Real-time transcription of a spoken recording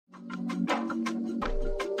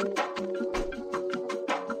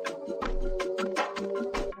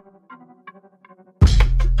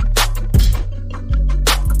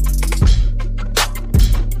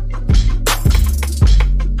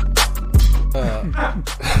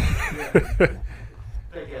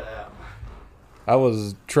I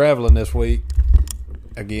was traveling this week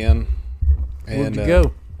again. Where'd you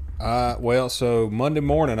go? So Monday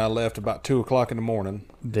morning I left about 2 o'clock in the morning.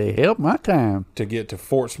 They helped my time. To get to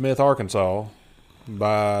Fort Smith, Arkansas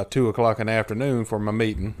by 2 o'clock in the afternoon for my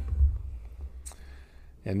meeting.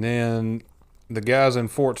 And then the guys in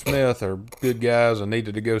Fort Smith are good guys. I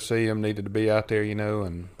needed to go see them, needed to be out there,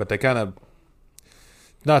 but they kind of,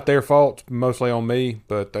 not their fault, mostly on me,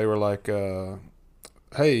 but they were like,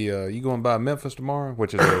 hey, you going by Memphis tomorrow,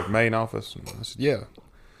 which is their main office? And I said, yeah.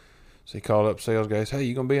 So he called up sales guys, hey,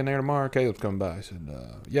 you going to be in there tomorrow? Caleb's coming by. He said,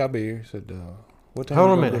 yeah, I'll be here. He said, what time?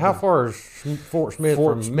 Hold on a minute. How far is Fort Smith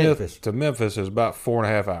from Memphis? To Memphis is about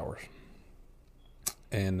 4.5 hours.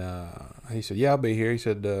 And he said, yeah, I'll be here. He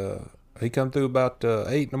said, he come through about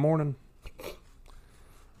 8 in the morning.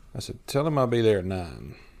 I said, tell him I'll be there at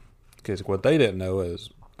 9. Because what they didn't know is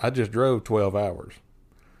I just drove 12 hours.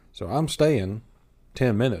 So I'm staying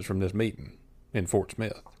 10 minutes from this meeting in Fort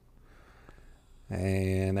Smith.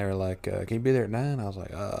 And they were like, can you be there at 9? I was like,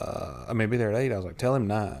 be there at 8. I was like, tell him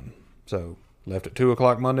 9. So left at 2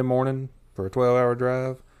 o'clock Monday morning for a 12-hour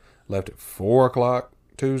drive. Left at 4 o'clock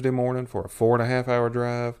Tuesday morning for a 4.5-hour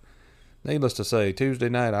drive. Needless to say, Tuesday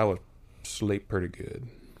night I was asleep pretty good.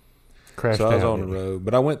 Crashed so I was out, on the road.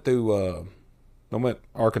 But I went through,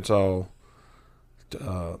 Arkansas,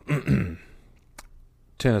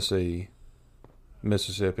 Tennessee,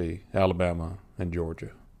 Mississippi, Alabama, and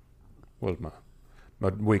Georgia was my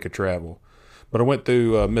week of travel. But I went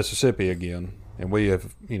through Mississippi again, and we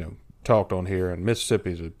have, talked on here, and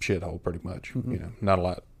Mississippi is a shithole pretty much. Mm-hmm. Not a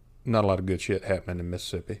lot of good shit happening in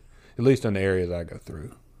Mississippi, at least in the areas I go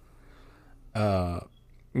through.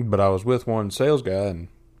 But I was with one sales guy, and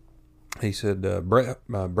he said, Brett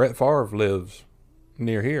Favre lives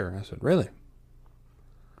near here. I said, really?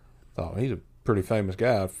 Thought he's a pretty famous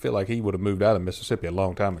guy. I feel like he would have moved out of Mississippi a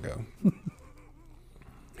long time ago.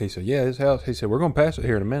 He said, yeah, his house. He said, we're going to pass it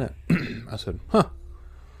here in a minute. I said, huh.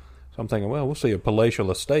 So I'm thinking, well, we'll see a palatial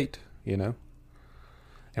estate, And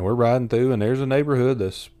we're riding through, and there's a neighborhood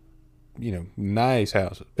that's, nice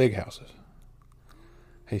houses, big houses.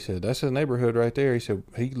 He said, that's his neighborhood right there. He said,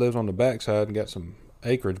 he lives on the backside and got some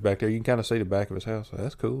acreage back there. You can kind of see the back of his house. So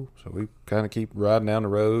that's cool. So we kind of keep riding down the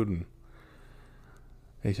road, and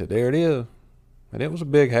he said, there it is. And it was a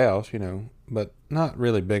big house, but not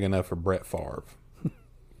really big enough for Brett Favre,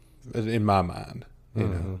 in my mind,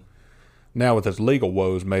 Now with his legal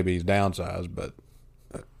woes, maybe he's downsized, but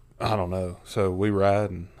I don't know. So we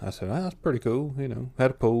ride, and I said, that's pretty cool,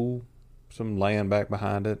 Had a pool, some land back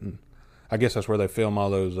behind it, and I guess that's where they film all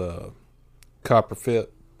those Copper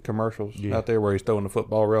Fit commercials out there where he's throwing the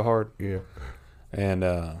football real hard. Yeah. And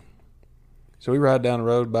so we ride down the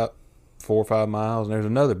road about 4 or 5 miles, and there's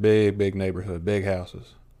another big neighborhood, big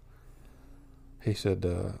houses. He said,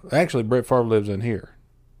 actually, Brett Favre lives in here.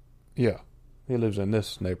 Yeah, he lives in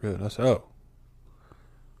this neighborhood. I said, oh.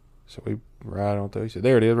 So we ride on through. He said,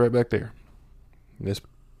 there it is, right back there. And this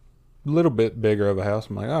little bit bigger of a house.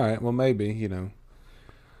 I'm like, all right, well, maybe,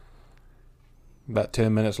 About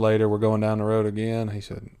 10 minutes later, we're going down the road again. He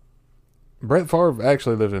said, Brett Favre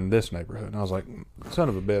actually lives in this neighborhood. And I was like, son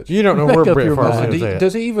of a bitch. You don't know where Brett Favre lives at.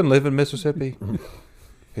 Does he even live in Mississippi?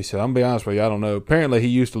 He said, I'm going to be honest with you, I don't know. Apparently, he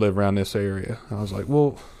used to live around this area. I was like,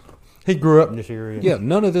 well... He grew up in this area. Yeah,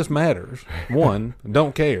 none of this matters. One,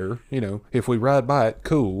 don't care. If we ride by it,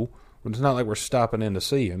 cool. But it's not like we're stopping in to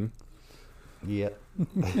see him. Yeah.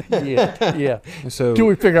 yeah. So, till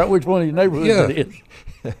we figure out which one of these neighborhoods it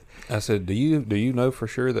is. I said, do you know for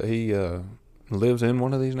sure that he lives in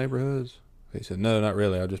one of these neighborhoods? He said, no, not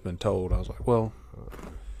really. I've just been told. I was like, well,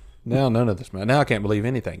 now none of this, man. Now I can't believe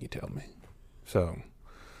anything you tell me. So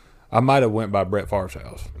I might have went by Brett Favre's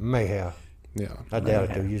house. May have. Yeah. I doubt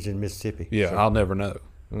it, though. He's in Mississippi. Yeah, so. I'll never know.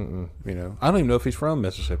 Mm-mm. I don't even know if he's from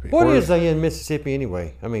Mississippi. What is they in Mississippi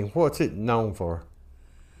anyway? I mean, what's it known for?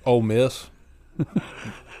 Ole Miss.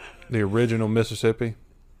 The original Mississippi.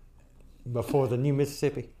 Before the new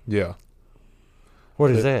Mississippi? Yeah.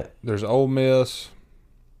 What is that? There's Ole Miss.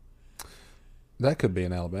 That could be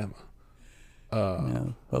in Alabama.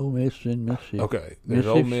 No, Ole Miss in Mississippi. Okay. There's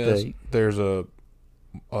Ole Miss. State. There's a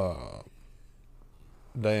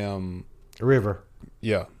damn... river.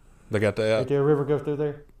 Yeah. They got that. Is there a river go through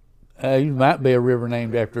there? You might be a river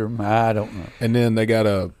named after him. I don't know. And then they got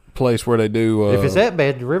a place where they do... if it's that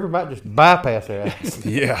bad, the river might just bypass their ass.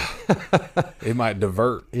 Yeah. It might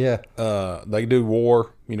divert. Yeah. They do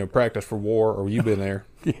war, practice for war, or you've been there.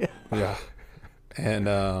 Yeah. Yeah. And...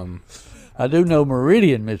 I do know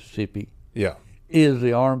Meridian, Mississippi. Yeah. is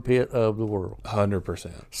the armpit of the world.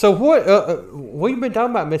 100%. So what? We've been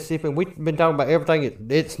talking about Mississippi, and we've been talking about everything.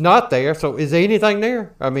 It's not there. So is there anything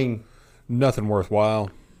there? I mean, Nothing worthwhile.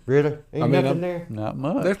 really? Ain't I mean, nothing I'm- there? Not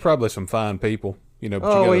much. There's probably some fine people, you know. But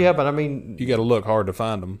Oh, you gotta, yeah, but I mean, you got to look hard to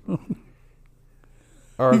find them.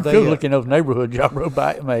 are You they could look in those neighborhoods y'all rode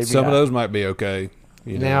by, maybe. Some of those might be okay.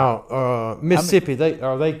 You know. now Mississippi? They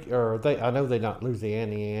are they? I know they're not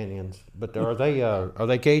Louisianians, but are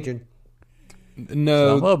they Cajun?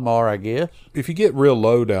 No, Some of them are, I guess. if you get real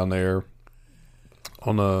low down there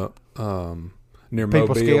on the near People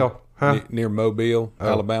Mobile, scale, huh? near Mobile, Oh.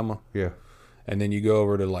 Alabama, Yeah, and then you go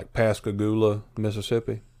over to like Pascagoula,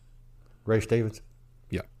 Mississippi. Ray Stevens.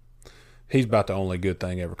 He's about the only good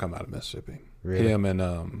thing ever come out of Mississippi. Really? Him and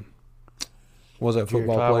what was that Jerry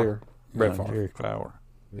football Clower. player? Brett Favre. Jerry Clower.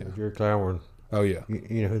 Yeah, Jerry Clower. Oh yeah,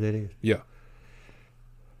 You know who that is? yeah.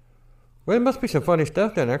 Well, there must be some funny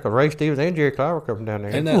stuff down there because Ray Stevens and Jerry Clower coming down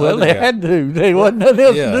there. And that Well, other they guy. had to. They wasn't nothing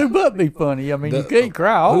else Yeah. to do but be funny. I mean, you The- can't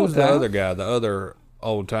cry all Who's the the time. other guy? The other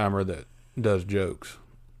old timer that does jokes.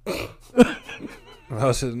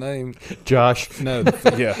 What's his name? Josh. No,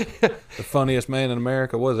 yeah, the funniest man in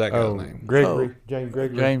America. What was that guy's Oh, name? Gregory. James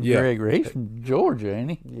Gregory. James Yeah. Gregory. He's from Georgia,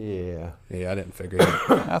 ain't he? Yeah. Yeah, I didn't figure it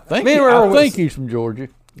out. I think. Me and I Earl think was- he's from Georgia.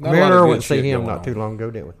 Not a Me lot and of Earl good went to see shit him going not on. too long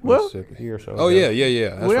ago, didn't we? Well, Mississippi. A year or so Oh ago. yeah.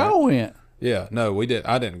 That's We right. all went. Yeah, no, we did.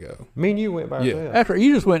 I didn't go. Me and you went by Yeah. ourselves. That's right.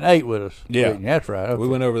 You just went and ate with us. Yeah. didn't you? That's right. Okay. We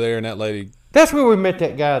went over there, and that lady That's where we met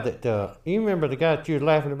that guy that, you remember the guy that you was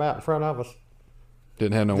laughing about in front of us?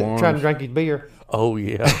 didn't have no That arms. trying to drink his beer. Oh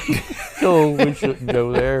yeah. Oh, we shouldn't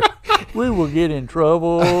go there. We will get in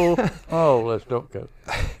trouble. Oh, let's don't go.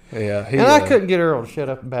 Yeah, he, And I couldn't get Earl to shut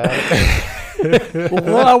up about it.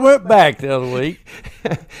 Well, I went back the other week.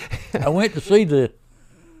 I went to see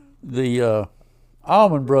the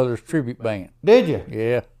Allman Brothers tribute band. Did you?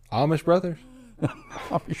 Yeah, Amish brothers.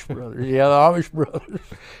 Amish Brothers. Yeah, the Amish Brothers.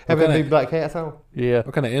 Have What them kinda- big black hats on? Yeah.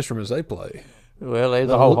 What kind of instruments they play? Well,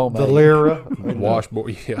 they're all homemade. The lyra.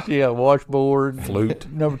 Washboard. Yeah, Yeah, washboard,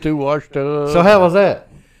 flute. number 2 wash tub. So how was that?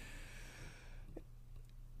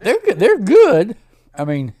 They're good. They're good. I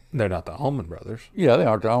mean, They're not the Allman Brothers. yeah, they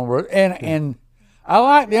aren't the Allman Brothers, and I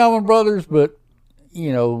like the Allman Brothers, but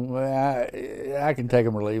you know, I can take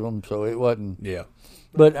them or leave them, so it wasn't. Yeah.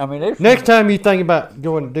 But I mean, Next time you think about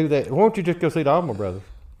going to do that, why don't you just go see the Allman Brothers?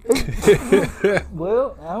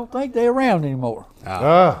 well, I don't think they're around anymore.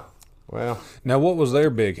 Well, Now, what was their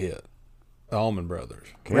big hit? The Allman Brothers.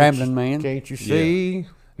 Rambling Man. can't you see?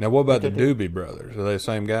 Now, what about the Doobie Brothers? Are they the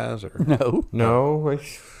same guys? Or No. No.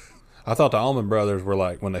 I thought the Allman Brothers were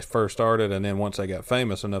like when they first started, and then once they got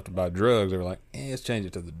famous enough to buy drugs, they were like, let's change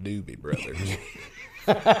it to the Doobie Brothers.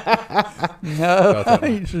 No, I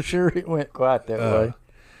ain't so sure it went quite that way.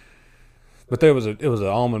 But it was an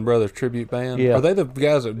Allman Brothers tribute band. Yeah. Are they the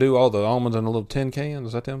guys that do all the almonds in a little tin can?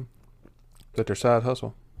 Is that them? Is that their side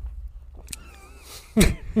hustle?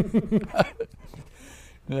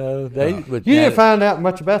 No, they. But You now- didn't find out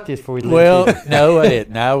much about this before we left. Well, did you? no, I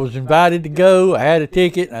didn't. I was invited to go. I had a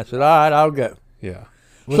ticket, and I said, "All right, I'll go." Yeah.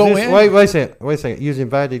 Was so this- when- wait a second. You was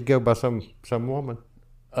invited to go by some woman.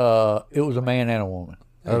 It was a man and a woman.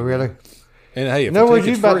 Oh, really? And hey, if No, the was you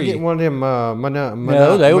ticket's about free, to get one of them?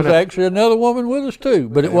 No, there was actually another woman with us too,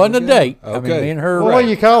 but it wasn't a date. I mean, Okay. me and her. Well, what do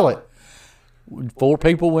you call it? 4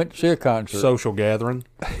 people went to see a concert. social gathering,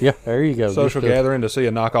 yeah, there you go. social Just a- gathering to see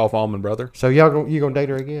a knockoff Allman Brother. So you gonna date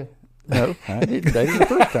her again? No, I didn't date her the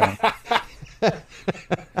first time.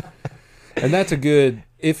 And that's a good,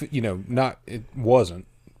 if you know, not it wasn't,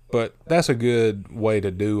 but that's a good way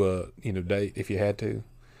to do a date if you had to,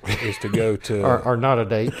 is to go to Or not a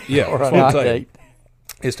date? yeah, Or that's a what I'm not saying. date.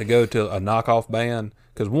 Is to go to a knockoff band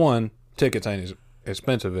because one, tickets ain't as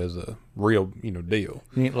expensive as the real deal.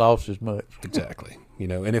 He ain't lost as much. Exactly.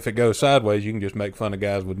 And if it goes sideways, you can just make fun of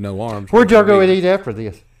guys with no arms. Where'd y'all go and eat after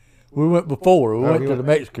this? We went before. We went you to went- the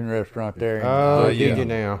Mexican restaurant there. And, Oh, yeah. did you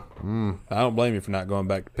now? I don't blame you for not going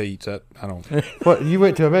back to Pete's. I don't. What, you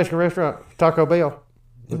went to a Mexican restaurant, Taco Bell?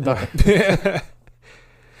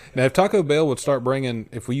 Now, if Taco Bell would start bringing,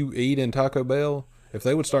 if you eat in Taco Bell, if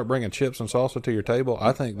they would start bringing chips and salsa to your table,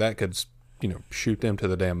 I think that could, shoot them to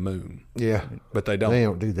the damn moon. Yeah. But they don't. They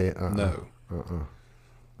don't do that. No.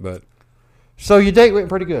 But So your date went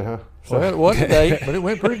pretty good, huh? So well, it wasn't a date, but it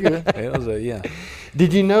went pretty good. it was yeah.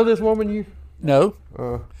 did you know this woman you? No,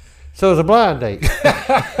 So it was a blind date.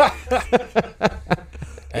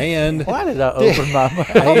 And why did I open my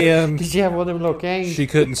mouth? and Did you have one of them little canes? she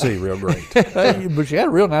couldn't see real great. But she had a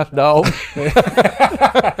real nice dog.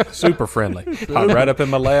 Super friendly. Hopped right up in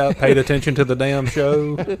my lap. Paid attention to the damn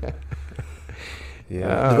show.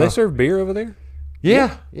 Yeah. Do they serve beer over there?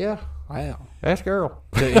 Yeah, yeah. Wow. Ask Earl.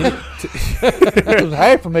 Because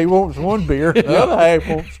half of me wants one beer, the other half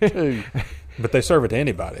wants two. But they serve it to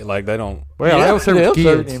anybody. Like they don't. Well, they'll serve they'll the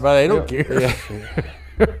serve it kids. to anybody. They don't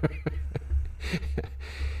care.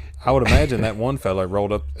 I would imagine that one fella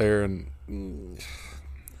rolled up there and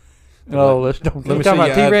No, let's don't. let me talking see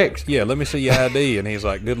about your T-Rex? Yeah, let me see your ID, and he's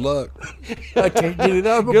like, "Good luck." I can't get it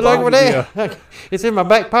out of my Good luck with pocket. that. It's in my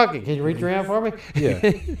back pocket. Can you reach around for me? Yeah,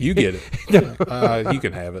 you get it. You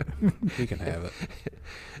can have it. You can have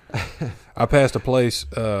it. I passed a place.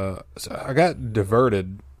 So I got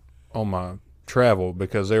diverted on my travel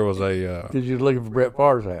because there was a Because you're looking for Brett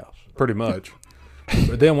Favre's house. pretty much.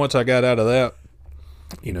 But then once I got out of that,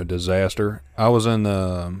 disaster. I was in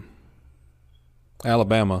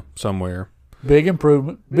Alabama somewhere. Big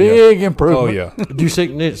improvement. Big improvement. Oh yeah. Did you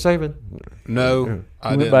seek Nick Saban? No,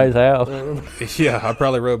 I Went by his didn't. house. Yeah, I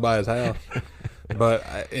probably rode by his house, but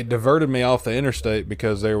it diverted me off the interstate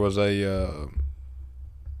because there was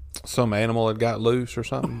some animal had got loose or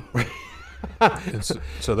something. And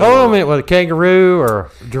so they Hold on a were- minute. Was it a kangaroo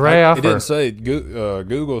or giraffe? It didn't say.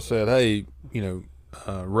 Google said, "Hey,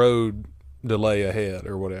 road delay ahead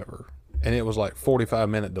or whatever," and it was like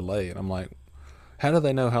 45-minute delay, and I'm like, how do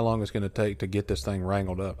they know how long it's going to take to get this thing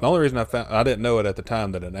wrangled up? The only reason I didn't know it at the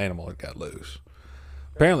time that an animal had got loose.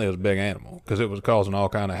 Apparently, it was a big animal because it was causing all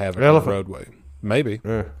kind of havoc on the roadway. Maybe.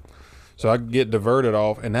 Yeah. So I get diverted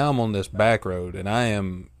off, and now I'm on this back road, and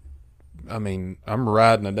I'm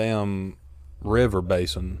riding a damn river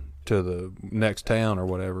basin to the next town or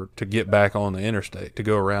whatever to get back on the interstate to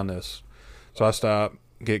go around this. So I stop,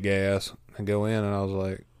 get gas, and go in, and I was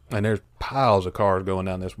like, and there's piles of cars going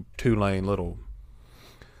down this 2-lane little.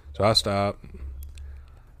 So I stopped.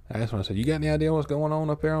 That's when I said, "You got any idea what's going on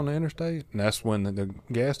up there on the interstate?" And that's when the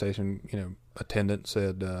gas station, attendant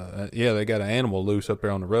said, "Yeah, they got an animal loose up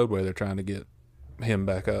there on the roadway. They're trying to get him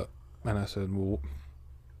back up." And I said, "Well,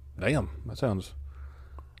 damn, that sounds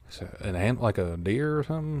an ant like a deer or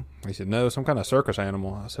something." He said, "No, some kind of circus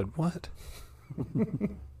animal." I said, "What?"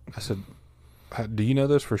 I said, "Do you know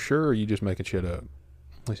this for sure, or are you just making shit up?"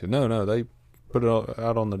 He said, No, they put it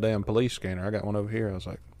out on the damn police scanner. I got one over here." I was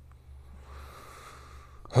like,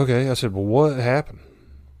 okay. I said, "Well, what happened?"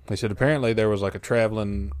 He said, apparently there was like a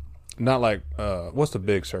traveling, not like, what's the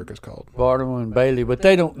big circus called? Barnum and Bailey, but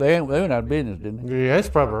they went out of business, didn't they? Yeah, it's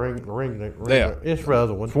probably ring. Yeah. It's the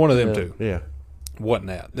other one. It's one of them Yeah. two. Yeah. Wasn't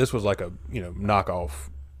that? This was like a, knockoff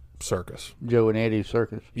circus. Joe and Eddie's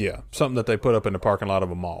circus. Yeah. Something that they put up in the parking lot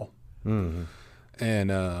of a mall. Mm-hmm.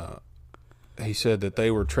 And he said that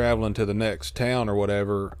they were traveling to the next town or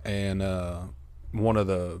whatever, and one of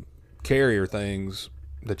the carrier things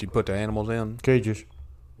that you put the animals in, Cages.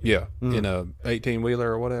 yeah, in a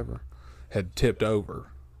 18-wheeler or whatever, had tipped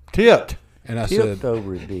over. Tipped. And I Tipped said,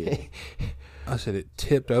 over it did. it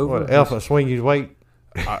tipped over. What, elephant swing his weight?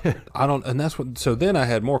 I don't, and that's what. So then I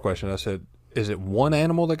had more questions. I said, "Is it one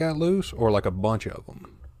animal that got loose, or like a bunch of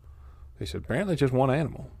them?" He said, "Apparently, it's just one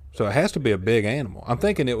animal. So it has to be a big animal." I'm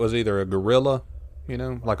thinking it was either a gorilla,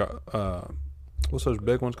 like a what's those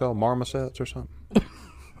big ones called, marmosets or something.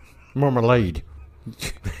 Marmalade.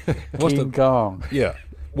 What's King Kong. Yeah,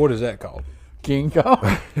 what is that called? King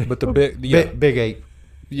Kong. But the big, yeah, Big ape.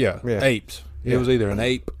 yeah, Yeah. apes. Yeah. It was either an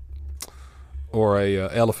ape or a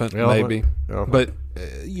elephant, Elephant. maybe. Elephant. But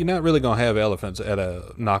you're not really going to have elephants at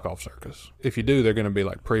a knockoff circus. If you do, they're going to be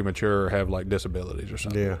like premature or have like disabilities or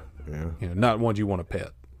something. Yeah. Not ones you want to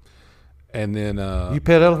pet. And then You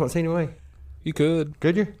pet elephants anyway? you could.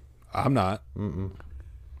 Could you? I'm not. Mm-mm.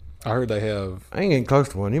 I heard they have. I ain't getting close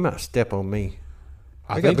to one. You might step on me.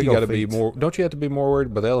 I They got think big you old got to be feet. more. Don't you have to be more worried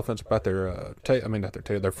about the elephants about their tail? I mean, not their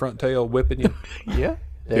tail, their front tail whipping you, Yeah.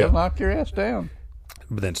 They'll Yeah. knock your ass down.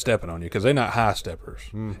 but then stepping on you because they're not high steppers.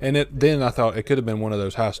 And then I thought it could have been one of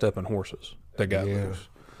those high stepping horses that got Yeah. loose.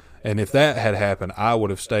 And if that had happened, I would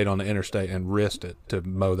have stayed on the interstate and risked it to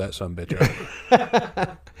mow that son bitch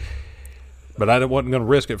over. But I wasn't going to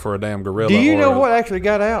risk it for a damn gorilla. Do you or know a- what actually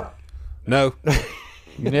got out? No.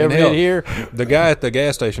 You never hell, did hear. The guy at the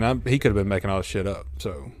gas station, he could have been making all this shit up.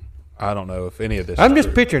 So I don't know if any of this I'm is just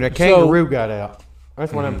true. picturing a kangaroo got out.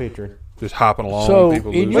 That's what I'm picturing. Just hopping along. So,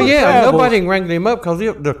 people in losing. Well, your yeah, travels- nobody can wrangle him up because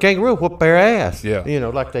the kangaroo whoop their ass. Yeah.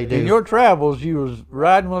 Like they do. In your travels, you was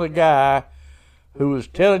riding with a guy who was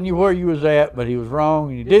telling you where you was at, but he was wrong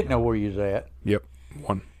and you didn't know where you was at. Yep.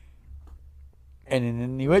 One. And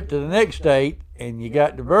then you went to the next state and you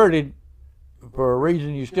got diverted for a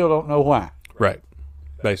reason you still don't know why. Right.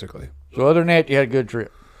 Basically. So other than that, you had a good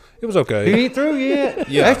trip. It was okay. He ain't through yet.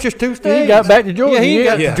 Yeah. That's just 2 states. He got back to Georgia. Yeah, he ain't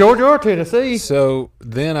got Yeah. to Georgia or Tennessee. So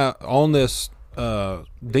then on this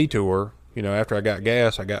detour, after I got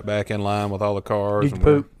gas, I got back in line with all the cars. Did you and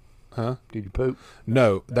we're- poop? Huh? Did you poop?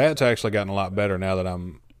 No, that's actually gotten a lot better now that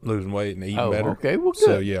I'm losing weight and eating better. Okay, well, good.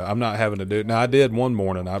 So yeah, I'm not having to do it. Now I did one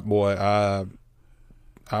morning. I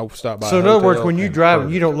stopped by. So a in other words, hotel when you and driving,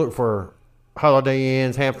 heard you don't look for Holiday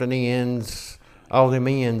Inns, Hampton Inns, all them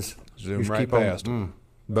inns. zoom Just right keep on- past.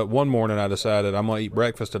 But one morning I decided I'm gonna eat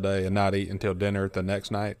breakfast today and not eat until dinner the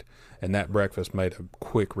next night, and that breakfast made a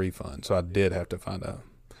quick refund. So I did have to find out,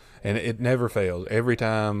 and it never fails. Every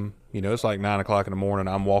time, it's like 9 o'clock in the morning.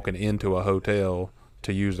 I'm walking into a hotel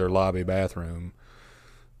to use their lobby bathroom.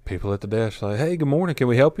 People at the desk like, "Hey, good morning. Can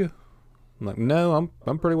we help you?" I'm like, "No,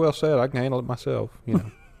 I'm pretty well set. I can handle it myself."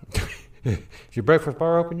 Is your breakfast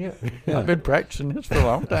bar open yet? I've been practicing this for a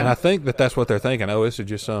long And I time. think that's what they're thinking. Oh, this is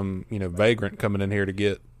just some vagrant coming in here to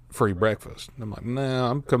get free breakfast. And I'm like, "No,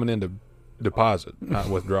 I'm coming in to deposit, not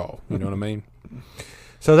withdraw." You know what I mean?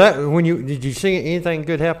 So that did you see anything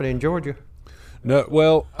good happen in Georgia? No,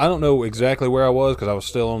 well, I don't know exactly where I was because I was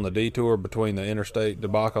still on the detour between the interstate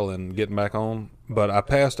debacle and getting back on. But I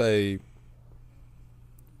passed a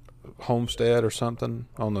homestead or something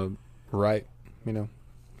on the right,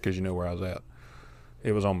 because you know where I was at.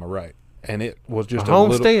 It was on my right, and it was just a little,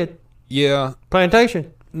 Homestead, yeah.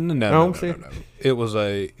 plantation. No. Homestead? It was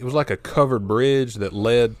like a covered bridge that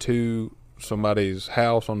led to somebody's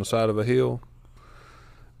house on the side of a hill,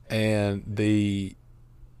 and they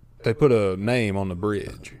put a name on the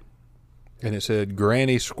bridge, and it said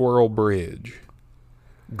Granny Squirrel Bridge.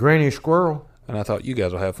 Granny Squirrel. And I thought, you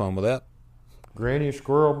guys will have fun with that. Granny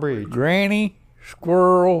Squirrel Bridge. Granny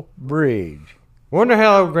Squirrel Bridge. Wonder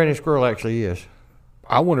how old Granny Squirrel actually is.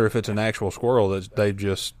 I wonder if it's an actual squirrel that they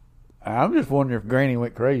just. I'm just wondering if Granny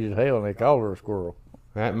went crazy as hell and they called her a squirrel.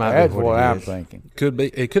 That might That's be what what it I'm is. thinking. Could be.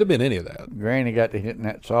 It could have been any of that. Granny got to hitting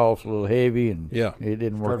that sauce a little heavy, and Yeah. it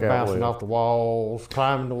didn't work Started out bouncing well. off the walls,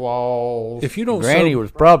 climbing the walls. If you don't. Granny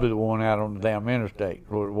was probably the one out on the damn interstate.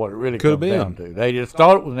 What it really Could've comes down been. to. They just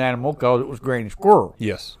thought it was an animal because it was Granny Squirrel.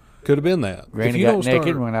 Yes. Could have been that. If Granny you got don't naked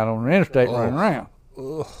start- and went out on the interstate Oh. running around.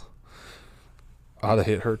 I'd have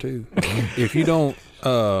hit her too. If you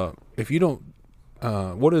don't,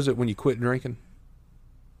 what is it when you quit drinking?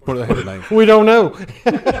 What the hell name? We don't know.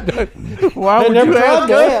 Why would never you ask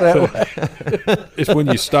tried us that way? It's when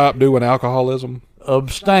you stop doing alcoholism.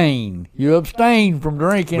 Abstain. You abstain from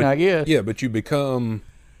drinking, I guess. Yeah, but you become.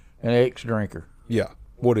 An ex-drinker. Yeah.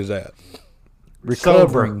 What is that?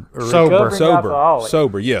 Recovering. Sober. or Sober. recovering Sober. alcoholic.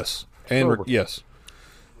 Sober. Yes. And Sober. yes.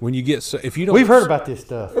 When you get if you don't, We've heard about this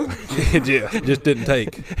stuff. yeah, just didn't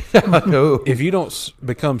take. No. If you don't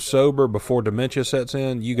become sober before dementia sets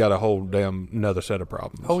in, you got a whole damn another set of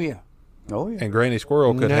problems. Oh, yeah. Oh, yeah. And Granny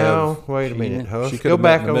Squirrel could Now, have. wait a minute, she Hush. could Go have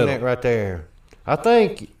met back in the on middle. that right there. I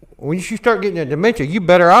think when you start getting that dementia, you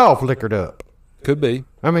better off liquored up. Could be.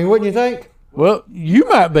 I mean, wouldn't you think? Well, you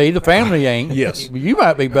might be. The family ain't. Yes. You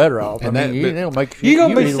might be better off. And I mean, that- they'll make You're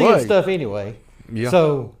going to be either seeing way. stuff anyway. Yeah.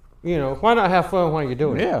 So, why not have fun while you're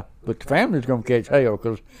doing it? Yeah, but the family's going to catch hell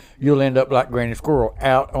because you'll end up like Granny Squirrel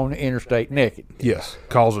out on the interstate naked. Yes.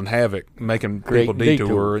 Causing havoc, making Creating people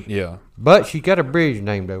detour. detours. Yeah. But she got a bridge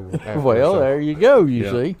named over. after her, Well, so- there you go. You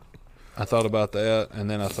Yeah. see. I thought about that, and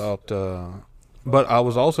then I thought, but I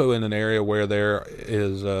was also in an area where there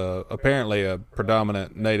is apparently a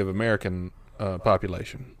predominant Native American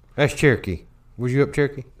population. That's Cherokee. Was you up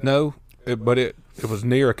Cherokee? No, but it was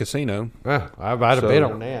near a casino, Well, I'd have So- bet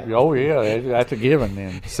on that. Oh yeah, that's a given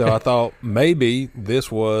then. so I thought maybe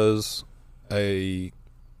this was a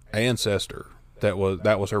ancestor that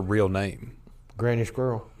was her real name. Granny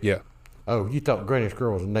Squirrel. Yeah, Oh, you thought Granny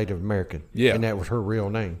Squirrel was a Native American. Yeah. And that was her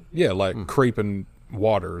real name. yeah, like Creeping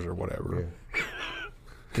Waters or whatever.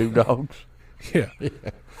 2 dogs.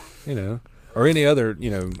 Yeah, or any other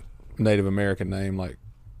Native American name like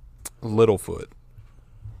Littlefoot.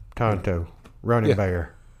 Tonto. Running Yeah.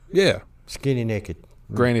 Bear. Yeah, Skinny Naked.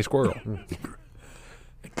 Granny Squirrel.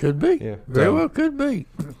 It could be. Yeah. Very So- well could be.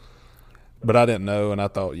 But I didn't know, and I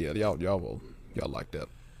thought, yeah, y'all like that.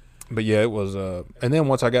 But yeah, it was. And then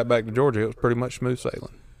once I got back to Georgia, it was pretty much smooth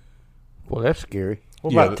sailing. Well, that's scary.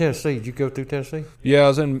 What Yeah, about Tennessee? Did you go through Tennessee? Yeah, I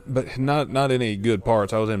was in, but not any good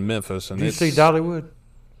parts. I was in Memphis, and Did you it's, see Dollywood?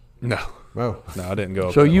 No, Oh. no, I didn't go.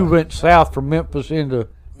 up So that you way. went south from Memphis into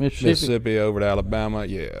Mississippi? Mississippi over to Alabama.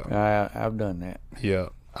 Yeah, I've done that. yeah.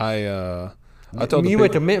 I told you the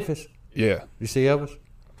went to people, Memphis. yeah, You see Elvis?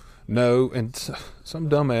 no, and some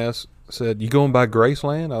dumbass said, "You going by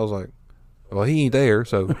Graceland?" I was like, "Well, he ain't there,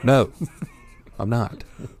 so no, I'm not."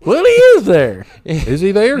 Well, he is there. Is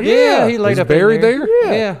he there? Yeah, he laid Is up buried in there.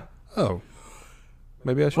 there? Yeah. Oh,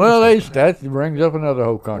 maybe I should. Well, that brings up another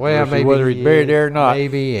whole controversy, Well, maybe whether he's buried there or not.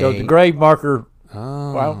 maybe Because the ain't. grave marker,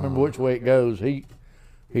 Oh. well, I don't remember which way it goes.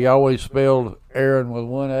 he always spelled Aaron with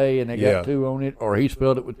one A and they Yeah. got two on it, or he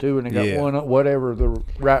spelled it with two and they got Yeah. one on, whatever the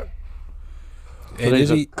right. So And there's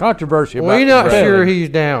is a he controversy about We're not spelling. sure he's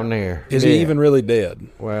down there. is he even really dead?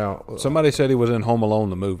 Well, Somebody said he was in Home Alone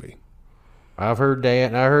the movie. I've heard that,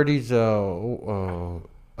 and I heard he's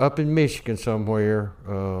up in Michigan somewhere.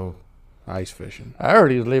 Ice fishing. I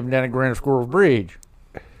heard he was living down at Granite Squirrel Bridge.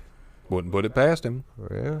 Wouldn't put it past him.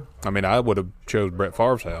 Yeah. I mean, I would have chose Brett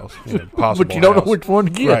Favre's house. Possible But you don't house. know which one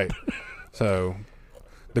to get. Right. So,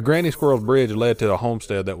 the Granny Squirrel's Bridge led to a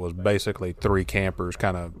homestead that was basically 3 campers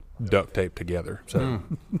kind of duct taped together. So,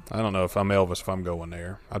 I don't know if I'm Elvis if I'm going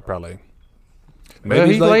there. I'd probably. Maybe Well,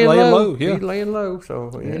 he's laying low. Yeah. He's laying low,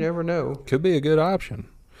 so you never know. Could be a good option.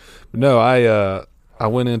 But no, I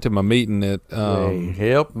went into my meeting at. Hey,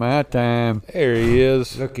 help my time. There he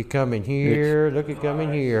is. Look at coming here. Look at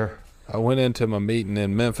coming here. I went into my meeting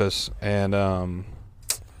in Memphis, and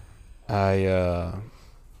I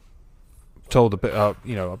told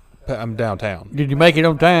I'm downtown. Did you make it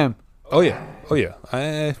on time? Oh yeah.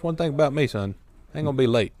 It's one thing about me, son. I ain't gonna be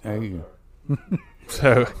late. There you go.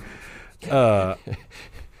 So,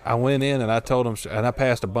 I went in and I told them, and I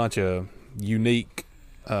passed a bunch of unique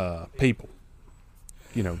people.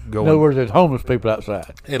 In other Going words, there's homeless people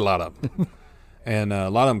outside. a lot of them, and a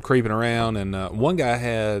lot of them creeping around. And one guy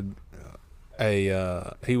had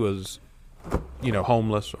he was,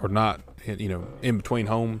 homeless or not, in between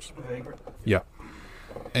homes. Yeah,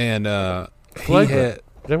 and he Flagrant. had.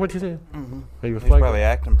 Is that what you said? Mm-hmm. He was He's probably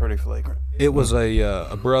acting pretty flagrant. It was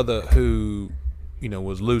a brother who,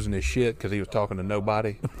 was losing his shit because he was talking to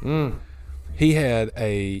nobody. He had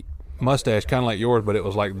a mustache kind of like yours, but it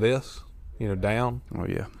was like this, down, Oh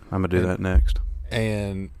yeah, I'm gonna do that next.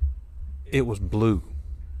 and it was blue.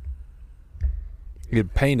 He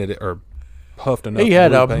had painted it or puffed enough. He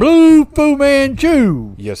had a paint. blue Fu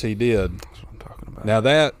Manchu. Yes, he did. That's what I'm talking about. Now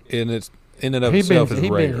that in and of He itself been is he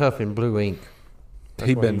rare. been huffing blue ink. That's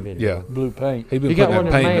He what been, doing. yeah. Blue paint. He been He got putting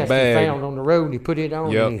one that of the paint in the masks he bag. found on the road, and he put it on,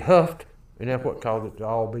 Yep. and he huffed, and that's what caused it to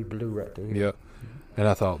all be blue right there. Yeah. And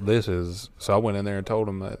I thought, so I went in there and told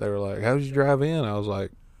them that. They were like, "How did you drive in?" I was like,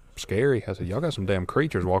 "Scary." I said, "Y'all got some damn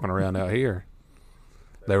creatures walking around out here."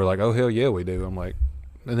 They were like, "Oh, hell yeah, we do." I'm like,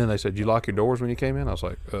 and then they said, "You lock your doors when you came in?" I was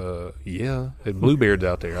like, yeah. There's Bluebeard's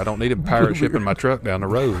out there. I don't need a pirate shipping my truck down the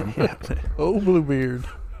road. Oh, Bluebeard.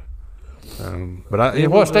 But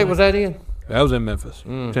And what state was that in? That was in Memphis,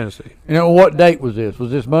 Tennessee. What date was this?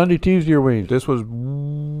 Was this Monday, Tuesday, or Wednesday? This was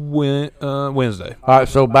Wednesday. All right,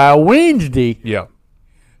 so by Wednesday, Yeah.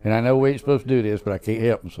 and I know we ain't supposed to do this, but I can't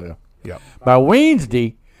help myself. Yeah. By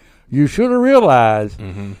Wednesday, you should have realized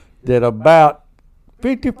that about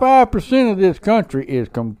 55% of this country is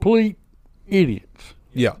complete idiots.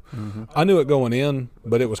 Yeah. I knew it going in,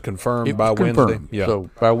 but it was confirmed It by was Wednesday. confirmed. Yeah. So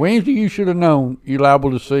by Wednesday, you should have known you're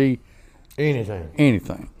liable to see Anything.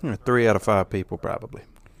 anything. 3 out of 5 people probably.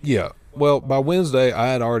 Yeah. Well, by Wednesday, I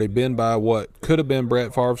had already been by what could have been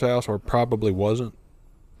Brett Favre's house or probably wasn't.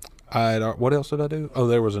 What else did I do? Oh,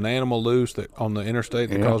 there was an animal loose that on the interstate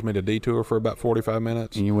that Yeah. caused me to detour for about 45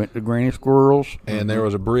 minutes. And you went to Granny Squirrels. And there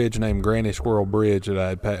was a bridge named Granny Squirrel Bridge that I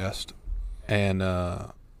had passed. And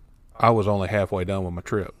I was only halfway done with my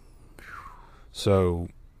trip. So,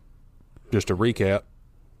 just to recap,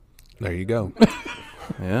 there you go.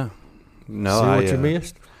 Yeah. No, See I what you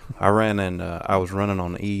missed? I ran and I was running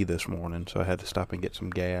on E this morning, so I had to stop and get some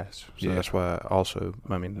gas. So Yeah. that's why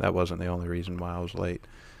that wasn't the only reason why I was late.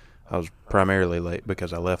 I was primarily late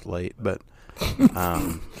because I left late, but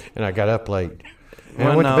And I got up late. And I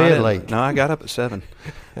well, went to no, bed didn't. late. No, I got up at 7.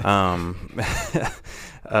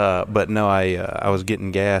 But no, I was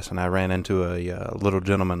getting gas and I ran into a little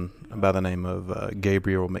gentleman by the name of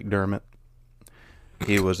Gabriel McDermott.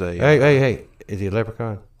 He was a Hey. Is he a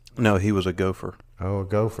leprechaun? no, he was a gopher. Oh, a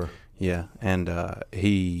gopher. Yeah, and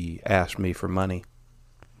he asked me for money,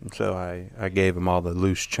 and so I gave him all the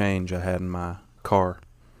loose change I had in my car.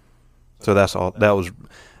 So that's all. That was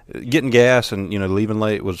getting gas and leaving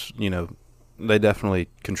late was they definitely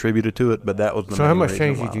contributed to it, but that was the So how main much reason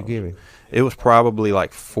change why did you I was- give him? It was probably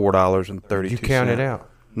like $4.32. Did you count it out?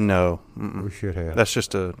 No, mm-mm. We should have. That's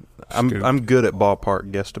just Scoop. I'm good at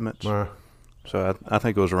ballpark guesstimates, Uh, so I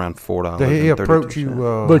think it was around $4. did he approach you?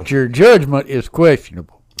 But your judgment is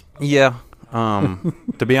questionable. Yeah.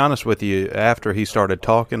 To be honest with you, after he started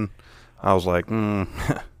talking, I was like, I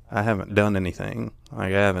haven't done anything.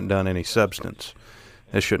 Like, I haven't done any substance.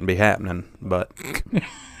 This shouldn't be happening, but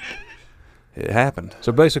it happened.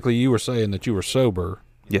 So basically, you were saying that you were sober.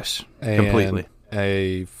 Yes, And completely.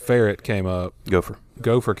 a ferret came up.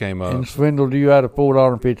 Gopher came up. And swindled you out of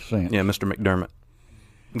 $4.50. Yeah, Mr. McDermott.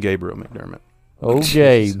 Gabriel McDermott. Oh,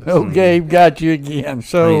 Gabe. Oh, Gabe got you again.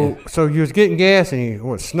 So you was getting gas and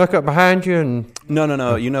he snuck up behind you and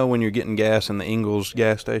No. You know when you're getting gas in the Ingalls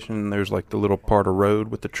gas station, there's like the little part of road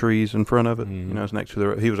with the trees in front of it. You know, it's next to the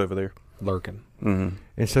road. He was over there. Lurking. and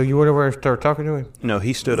so you went over and started talking to him. No,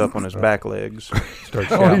 he stood up on his back legs,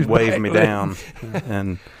 started On shouting, his waved back me legs. down,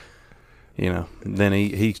 and then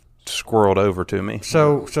he squirreled over to me.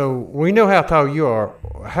 So we know how tall you are.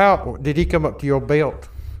 How did he come up to your belt?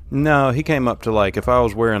 No, he came up to like if I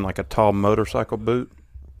was wearing like a tall motorcycle boot,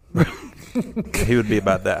 he would be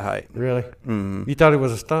about that height. Really? You thought it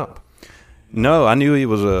was a stump? No, I knew he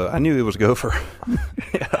was a gopher.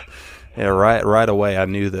 Yeah, right away I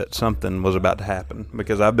knew that something was about to happen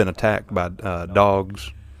because I've been attacked by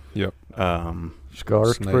dogs. Yep.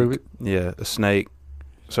 Scars to prove it. Yeah, a snake.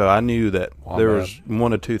 So I knew that there was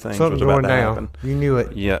one of two things Something was about going to down. happen. You knew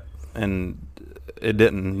it. Yeah, and it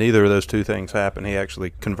didn't. Neither of those two things happened. He actually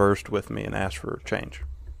conversed with me and asked for change.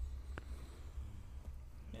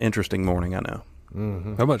 Interesting morning, I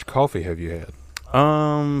know. How much coffee have you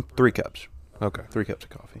had? 3 cups. Okay. 3 cups of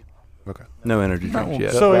coffee. Okay. No energy drinks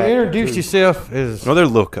yet. So back introduce too. yourself as Well, they're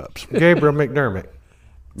little cups. Gabriel McDermott.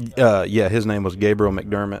 Yeah, his name was Gabriel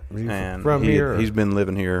McDermott, and from here, or- he's been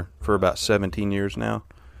living here for about 17 years now,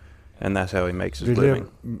 and that's how he makes his Did he living.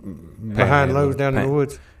 live behind Lowe's down in the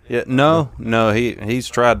woods? Yeah, no, he's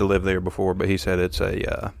tried to live there before, but he said it's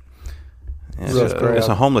a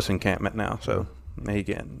homeless encampment now, so he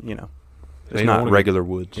can, it's You don't not wanna regular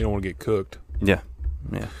woods. You don't want to get cooked. Yeah.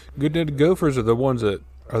 Good dead gophers are the ones that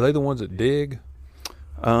they the ones that dig?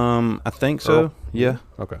 I think so. Earl? Yeah,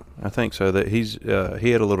 Okay. I think so. That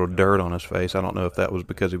he had a little dirt on his face. I don't know if that was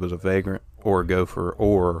because he was a vagrant or a gopher,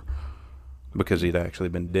 or because he'd actually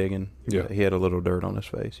been digging. Yeah. He had a little dirt on his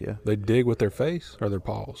face. Yeah, They dig with their face or their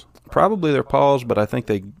paws? probably their paws, but I think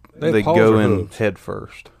they have paws go or in hooves? head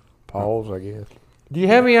first. Pause, I guess. Do you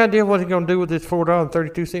have any idea what he's going to do with this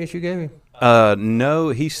 $4.32 you gave him? No,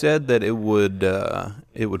 he said that it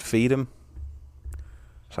would feed him.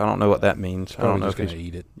 So I don't know what that means. I don't know if going he's to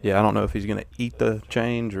eat it. Yeah, I don't know if he's gonna eat the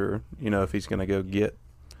change or if he's gonna go get.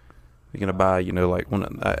 He's gonna buy like when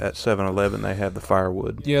at 7-Eleven they have the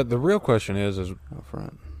firewood Yeah, the real question is out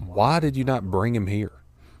front. why did you not bring him here?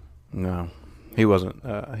 No, he wasn't.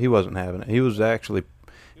 He wasn't having it. He was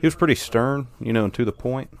pretty stern, and to the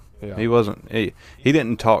point. Yeah. He wasn't. He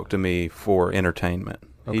didn't talk to me for entertainment.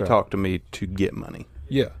 He Okay. talked to me to get money.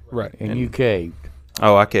 Yeah, right. And you caved.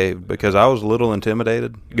 Oh, I caved because I was a little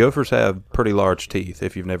intimidated. Gophers have pretty large teeth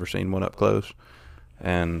if you've never seen one up close.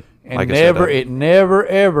 And like It never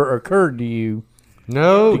ever occurred to you.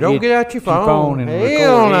 No, To don't get get out your your phone phone. and Hell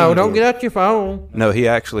record no, any don't of get out your phone. No, he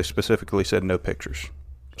actually specifically said no pictures.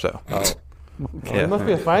 So, He must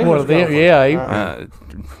be a famous Well, then, golfer. yeah.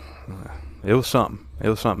 It was something. It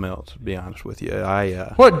was something else, to be honest with you.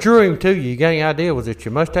 What drew him to you? You got any idea? Was it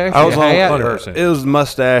your mustache? I was your hat? on, 100%. it was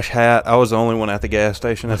mustache, hat. I was the only one at the gas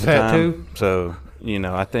station at the time. Tattoo? So,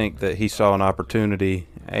 I think that he saw an opportunity,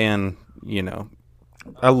 and,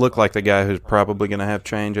 I look like the guy who's probably going to have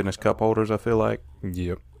change in his cup holders, I feel like.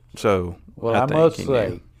 Yep. So, Well, I think must he say,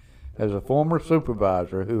 knew. as a former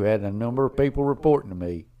supervisor who had a number of people reporting to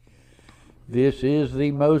me, this is the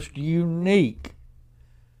most unique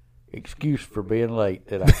excuse for being late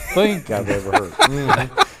that I think I've ever heard.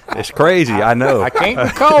 It's crazy, I know. I can't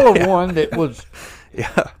recall of one that was Yeah.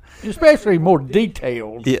 especially more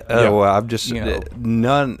detailed. Yeah, well, I've just You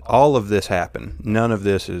all of this happened. None of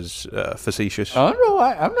this is facetious. Oh no,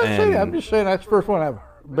 I'm not saying. I'm And- just saying that's the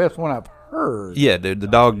best one I've heard. Yeah, dude, the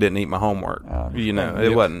dog didn't eat my homework.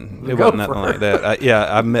 It wasn't nothing gopher. like that.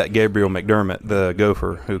 I met Gabriel McDermott, the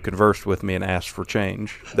gopher, who conversed with me and asked for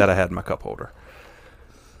change that I had in my cup holder.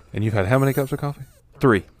 And you've had how many cups of coffee?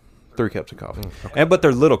 3 cups of coffee, but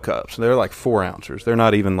they're little cups. They're like 4 ounces. They're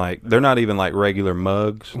not even like regular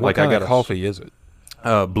mugs. What like kind I got of coffee is it?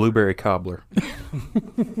 blueberry cobbler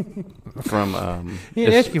from He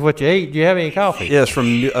didn't ask you what you ate. Do you have any coffee? Yes, from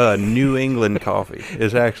New England coffee.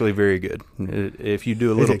 It's actually very good. If you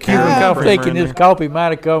do a little Cuban Cuban I'm coffee? thinking this coffee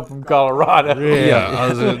might have come from Colorado.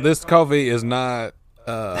 This coffee is not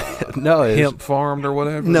no, it's, hemp farmed or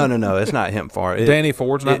whatever. no, it's not hemp farm. Danny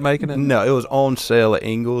Ford's not making it. No, it was on sale at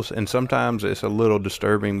Ingalls, and sometimes it's a little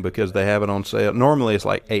disturbing because they have it on sale. Normally, it's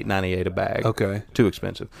like $8.98 a bag. Okay. Too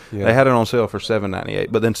expensive. Yeah. They had it on sale for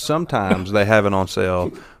 $7.98, but then sometimes they have it on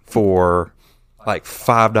sale for like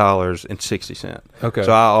 $5.60. Okay.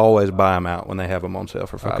 So I always buy them out when they have them on sale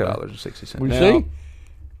for $5.60. We Now- see,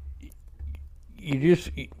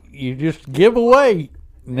 you just give away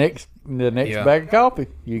the next Yeah. bag of coffee.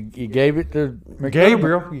 You gave it to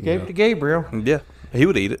Gabriel. You gave it to Gabriel. Yeah, he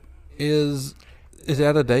would eat it. Is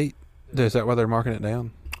that a date? Is that why they're marking it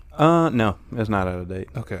down? No, it's not out of date.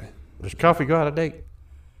 Okay. Does coffee go out of date?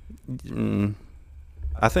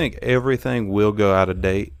 I think everything will go out of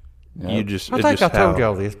date. Yep. You just, I it's think just I told how-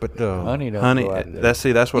 y'all this, but Honey don't honey. go out of there. That's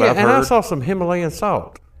what yeah, I've and I heard. saw some Himalayan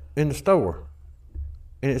salt in the store,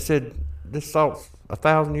 and it said this salt's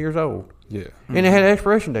 1,000 years old, Yeah. and it had an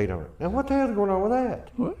expiration date on it. Now what the hell's going on with that?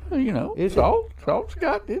 Well, you know, Is it- salt's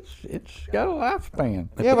got it's got a lifespan.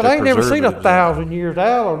 They Yeah, put but I the ain't never seen preservatives in. 1,000 years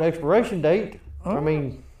out on the expiration date. I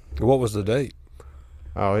mean, What was the date?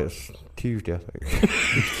 oh, it's Tuesday, I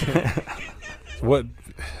think. What?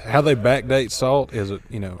 How they backdate salt? Is it,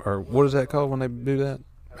 you know, or what is that called when they do that?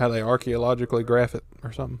 How they archaeologically graph it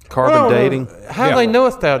or something? Carbon Well, dating. How Yeah. they know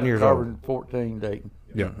it's 1,000 years old? Carbon 14 dating.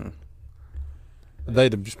 Yeah.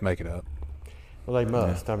 They'd just make it up. Well, they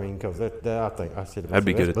must. I mean, because that I think I said I'd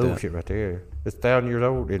be that's good at that. bullshit right there. It's 1,000 years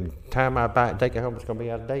old, and time I buy it and take it home, it's gonna be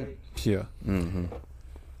out of date. Yeah. Mm-hmm.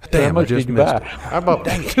 How Damn, I much just did you missed buy? it. I bought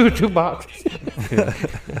two boxes.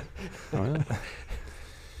 Well.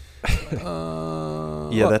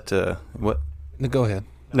 Yeah, that what? No, go ahead.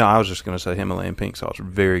 No, I was just going to say Himalayan pink salt's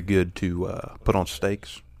very good to put on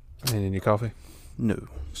steaks. And in your coffee, No.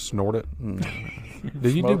 snort it. Mm.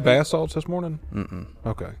 Did you do Smoke it. bath salts this morning? Mm-mm.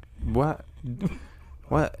 Okay. What?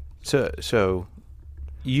 What? So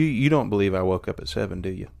you don't believe I woke up at 7, do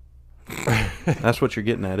you? That's what you're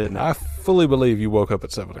getting at, isn't it? I fully believe you woke up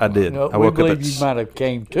at 7 o'clock. I did. No, I we woke up believe at you might have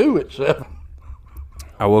came to at 7.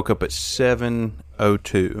 I woke up at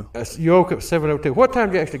 7:02. You woke up at 7:02. What time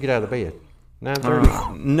did you actually get out of the bed?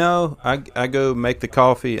 9:30. No, I go make the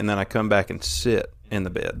coffee and then I come back and sit in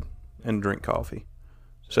the bed and drink coffee.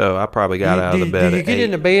 So I probably got out of the bed Do you at get 8.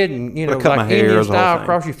 in the bed and But I know cut my like hair, Indian the whole style, thing.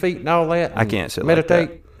 cross your feet and all that? I and can't sit meditate.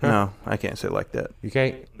 like that. Huh? No, I can't sit like that. You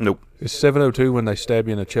can't. Nope. It's 7:02 when they stab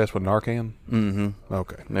you in the chest with Narcan. Mm-hmm.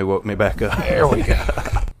 Okay. They woke me back up. There we go.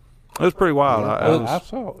 It was pretty wild. I Well, was- I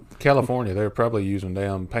saw it. California, they're probably using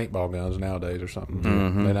damn paintball guns nowadays or something.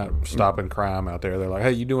 Mhm. They're not stopping crime out there. They're like,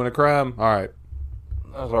 hey, you doing a crime? All right.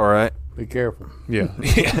 That's all right. Be careful. Yeah.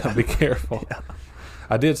 Yeah. Be careful.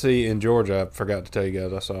 I did see in Georgia, I forgot to tell you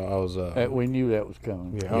guys, I was, We knew that was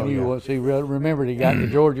coming. Yeah. He Oh, knew yeah. once he remembered he got to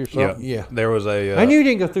Georgia or yeah, something. Yeah. there was a, I knew you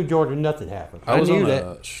didn't go through Georgia. Nothing happened. I was knew on that.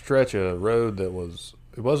 a stretch of road that was,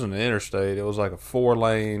 it wasn't an interstate. It was like a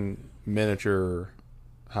 4-lane miniature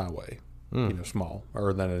highway, you know, small,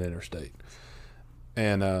 other than an interstate.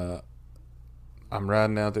 And I'm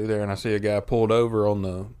riding down through there and I see a guy pulled over on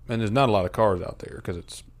the, and there's not a lot of cars out there because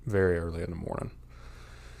it's very early in the morning.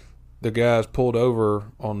 The guy's pulled over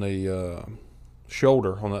on the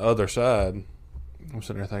shoulder on the other side. I'm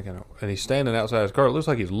sitting there thinking, and he's standing outside his car. It looks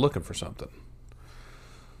like he's looking for something.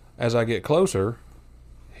 As I get closer,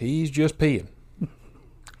 he's just peeing.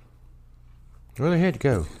 Where they had to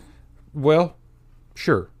go? Well,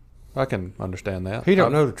 sure, I can understand that. He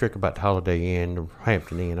don't know the trick about the Holiday Inn or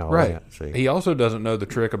Hampton Inn and all Right. that. See, He also doesn't know the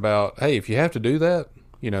trick about, hey, if you have to do that,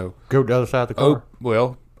 you know, go to the other side of the car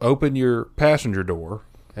open your passenger door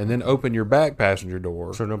and then open your back passenger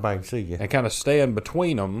door so nobody can see you. and kind of stand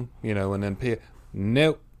between them, you know, and then pee.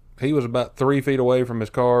 Nope. He was about 3 feet away from his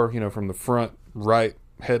car, you know, from the front right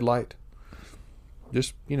headlight.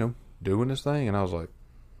 Just, you know, doing his thing. And I was like,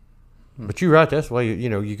 But you're right. That's the way you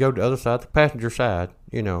know you go to the other side, the passenger side.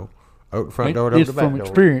 You know, open the front door, open It's the back from door.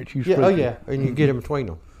 experience. You Yeah. speak Oh it. yeah, and you get in between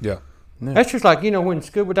them. yeah. Yeah. That's just like, you know, when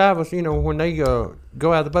scuba divers, you know, when they go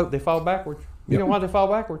out of the boat, they fall backwards. You Yep. know why they fall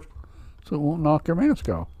backwards? So it won't knock their mask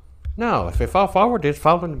off. No, if they fall forward, they just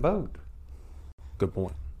fall in the boat. Good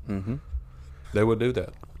point. Mm-hmm. They would do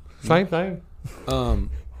that. Same thing.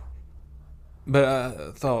 But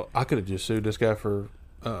I thought I could have just sued this guy for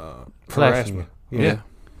Flashing harassment. you. Yeah.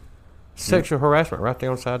 Sexual harassment right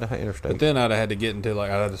there on the side of the But interstate. then I'd have had to get into,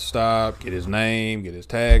 like, I'd have to stop, get his name, get his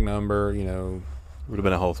tag number, you know. Would have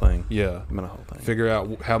been a whole thing. Yeah. Been a whole thing. Figure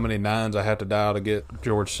out how many nines I have to dial to get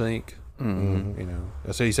George Sink. Mm-hmm. You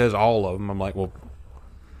know. So he says all of them. I'm like, well,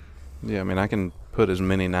 Yeah, I mean, I can put as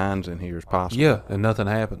many 9s in here as possible. yeah, and nothing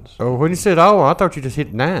happens. Oh, when you said, "Oh, I thought you just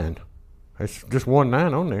hit 9." It's just 1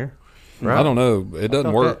 9 on there. Right. I don't know. It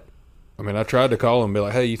doesn't thought work. I mean, I tried to call him and be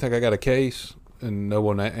like, hey, you think I got a case? And no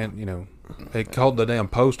one, and you know, they called the damn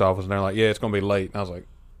post office and they're like, yeah, it's going to be late. And I was like,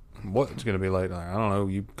 what? It's going to be late? Like, I don't know.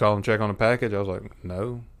 You call and check on the package? I was like,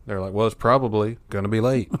 no. They're like, well, it's probably going to be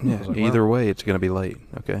late. I Yeah, was like, either way, it's going to be late.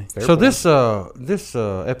 Okay. fair So point. this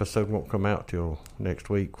episode won't come out till next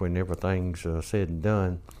week when everything's said and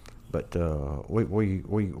done. But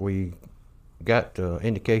we got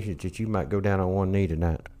indications that you might go down on one knee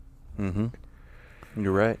tonight. Mm-hmm.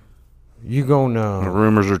 You're right. You The gonna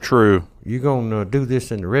rumors are true. do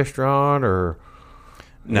this in the restaurant or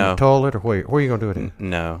In No. the toilet or where? Where are you gonna do it in?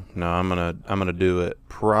 No. I'm gonna do it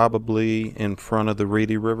probably in front of the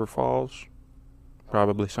Reedy River Falls.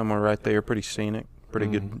 Probably somewhere right there. Pretty scenic. Pretty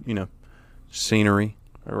good, scenery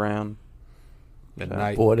around. At So-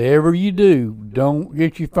 night. Whatever you do, don't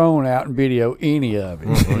get your phone out and video any of it.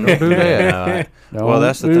 Don't do that. Don't Well,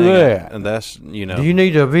 that's the do thing, that. and that's Do you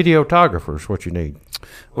need a videographer? Is what you need.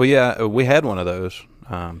 Well, yeah, we had one of those,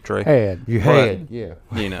 Trey. Had. You Right. had,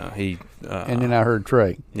 yeah. He. And then I heard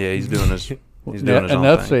Trey. yeah, he's doing his. He's doing his own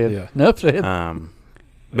Enough thing. said. Yeah. Enough said.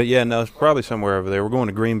 But yeah, no, it's probably somewhere over there. We're going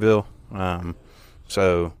to Greenville.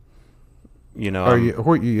 So, Are you?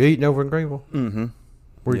 Where you eating over in Greenville? Mm-hmm.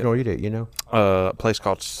 Where you Yep. gonna eat at? You know? A place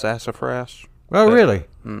called Sassafras. Oh, That- really?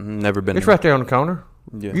 Never been. It's there. right there on the corner.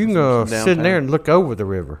 Yeah, You can it's sit in there downtown. and look over the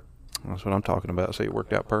river. That's what I'm talking about. So it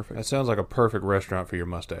worked out perfect. That sounds like a perfect restaurant for your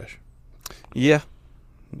mustache. Yeah.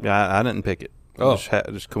 I didn't pick it. Oh.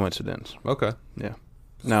 Just coincidence. Okay. Yeah.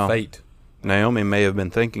 No. Fate. Naomi may have been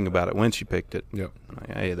thinking about it when she picked it. Yep.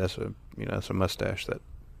 Like, hey, that's a mustache that.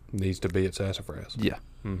 Needs to be at Sassafras. Yeah.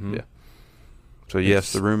 Mm-hmm. Yeah. So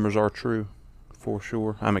yes, the rumors are true, for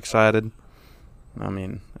sure. I'm excited. I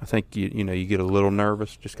mean, I think you get a little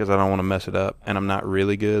nervous just because I don't want to mess it up, and I'm not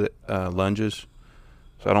really good at lunges,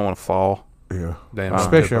 so I don't want to fall. Yeah. Damn.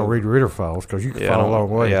 Especially on Reed River Falls because you can I fall a don't- long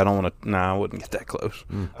way. Yeah, I don't want to. Nah, I wouldn't get that close.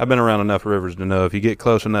 Mm. I've been around enough rivers to know if you get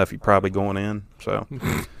close enough, you're probably going in. So,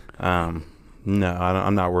 no,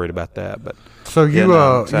 I'm not worried about that. But So Yeah, you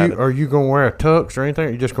no, I'm excited. are you gonna wear a tux or anything?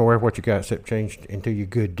 Or you just gonna wear what you got except changed into your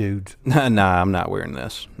good dudes? nah, I'm not wearing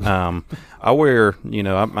this. I wear,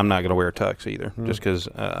 I'm not going to wear a tux either, just because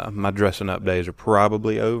my dressing up days are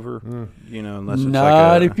probably over. Unless it's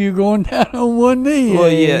Not like if you're going down on one knee. Well,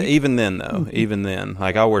 yeah, even then though,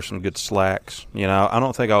 like I'll wear some good slacks. I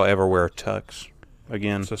don't think I'll ever wear a tux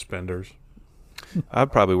again. Suspenders.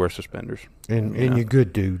 I'd probably wear suspenders. And Yeah. your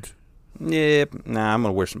good dudes. Yeah, nah, I'm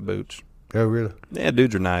going to wear some boots. Oh, really? Yeah,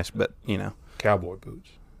 dudes are nice, but Cowboy boots.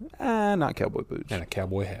 not cowboy boots. And a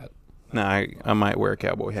cowboy hat. Nah, I might wear a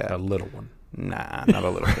cowboy A hat. little one. Nah, not a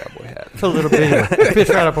little cowboy hat. It's a little bit. It fits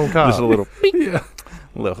right up on top. Just a little. Yeah.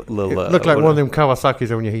 Little. It look like one of them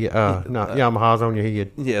Kawasaki's on your head. Yamaha's on your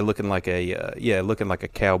head. Yeah, looking like a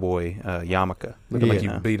cowboy yarmulke. Looking like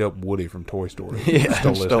Yeah. you beat up Woody from Toy Story. Yeah,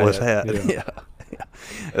 Stole his hat. Yeah.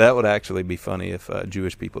 That would actually be funny if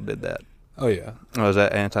Jewish people did that. Oh, yeah. Oh, is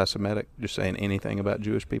that anti-Semitic? Just saying anything about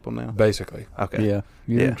Jewish people now? Basically. Okay. Yeah,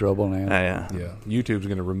 you're Yeah. in trouble now. Yeah. Yeah. YouTube's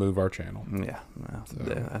going to remove our channel. Yeah. Well, So-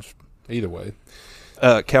 yeah, that's, Either way.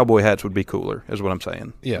 cowboy hats would be cooler, is what I'm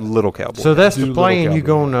saying. Yeah. Little cowboy. So that's Do the little plan. You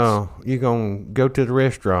cowboy gonna go to the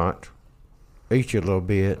restaurant, eat you a little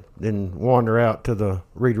bit, then wander out to the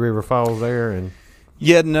Reed River Falls there, and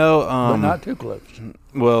yeah, no. But not too close.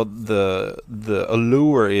 Well, the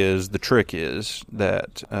trick is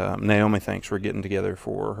that Naomi thinks we're getting together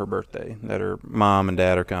for her birthday, that her mom and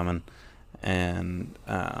dad are coming, and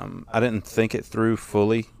I didn't think it through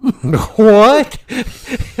fully. what?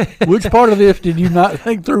 Which part of this did you not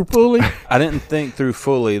think through fully? I didn't think through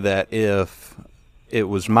fully that if it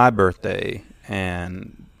was my birthday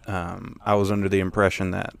and I was under the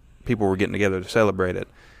impression that people were getting together to celebrate it,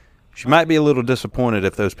 she might be a little disappointed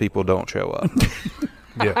if those people don't show up.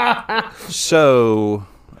 Yeah. So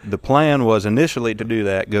the plan was initially to do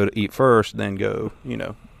that, go to eat first, then go,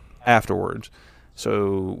 afterwards.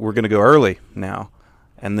 So we're going to go early now,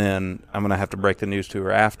 and then I'm going to have to break the news to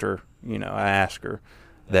her after, I ask her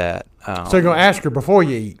that. So you're gonna ask her before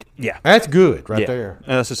you eat. Yeah. That's good, right Yeah. there.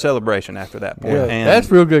 It's a celebration after that point. Yeah, And, that's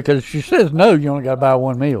real good because if she says no, you only got to buy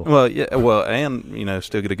one meal. well, yeah, and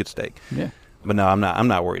still get a good steak. Yeah. But no, I'm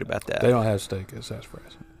not worried about that. They don't have steak at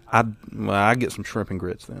Sassafras. I get some shrimp and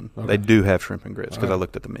grits then. Okay. They do have shrimp and grits because I Okay.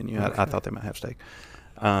 looked at the menu. I thought they might have steak.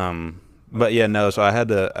 But yeah, no. So I had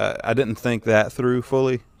to. I didn't think that through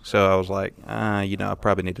fully. So I was like, I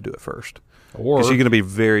probably need to do it first. Or Because she's going to be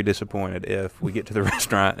very disappointed if we get to the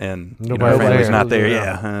restaurant and her Nobody's family's there. not there.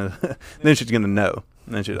 Yeah. Yeah. Then she's going to know.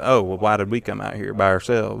 And then she's, well, why did we come out here by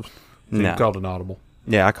ourselves? so you No. called an audible.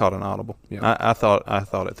 Yeah, I called an audible. Yeah. I thought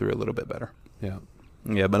it through a little bit better. Yeah.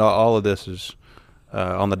 Yeah, but all of this is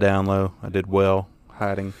on the down low. I did well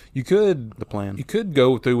hiding You could the plan. You could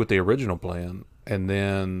go through with the original plan, and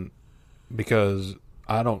then because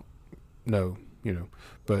I don't know,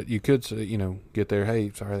 but you could say, get there.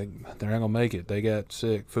 Hey, sorry, they're not gonna make it. They got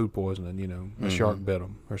sick, food poisoning. A shark bit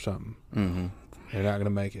them or something. Mm-hmm. They're not gonna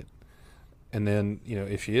make it. And then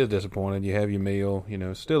if she is disappointed, you have your meal.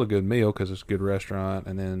 It's still a good meal because it's a good restaurant.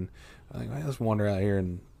 And then I think, let's wander out here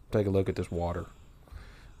and take a look at this water.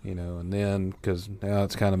 You know, and then because now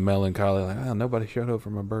it's kind of melancholy, like, oh, nobody showed up for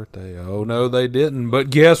my birthday. Oh no, they didn't. But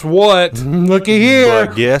guess what? Looky here.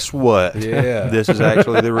 But guess what? Yeah. This is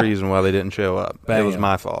actually the reason why they didn't show up. It was Bam.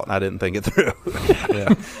 my fault. I didn't think it through.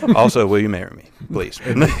 Yeah, Also, will you marry me, please?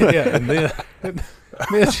 yeah. And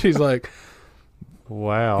then she's like,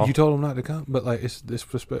 Wow. "You told them not to come, but like it's this.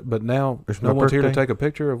 But now It's no my one's here to birthday. take a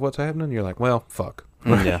picture of what's happening." You're like, "Well, fuck."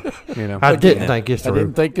 Yeah. You know, I didn't Yeah. think it's I through.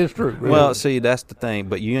 didn't think this through. Well, see, that's the thing.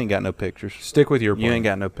 But you ain't got no pictures. stick with your. You plan. ain't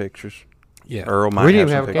got no pictures. Yeah. Earl might We have didn't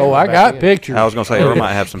some have a pictures. Oh, I back got then. pictures. I was gonna say Earl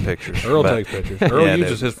might have some pictures. Earl but- takes pictures. Earl Yeah,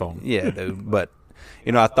 uses dude. his phone. Yeah, dude. But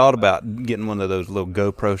you know, I thought about getting one of those little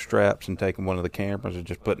GoPro straps and taking one of the cameras and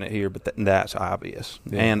just putting it here, but that's obvious.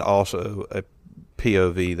 Yeah. And also a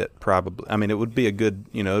POV that probably, I mean, it would be a good,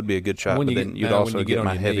 you know, it'd be a good shot. When But you then get- you'd now, when also you get get on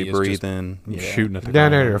my your heavy knee, it's just breathing. Shooting at the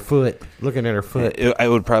Down ground. at her foot, looking at her foot. I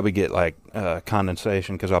would probably get like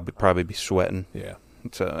condensation because I'll probably be sweating. Yeah.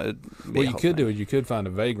 So it'd be What a you whole could thing. do is you could find a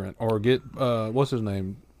vagrant or get what's his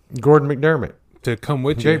name Gordon McDermott. to come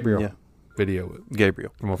with you. Gabriel. Yeah, Video it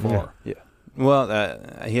Gabriel. from afar. Yeah. Well,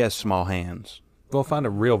 he has small hands. Well, find a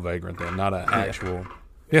real vagrant then, not an actual.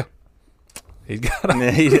 Yeah. He's got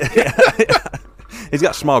a. He's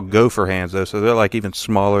got small gopher hands though, so they're like even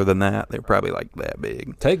smaller than that. They're probably like that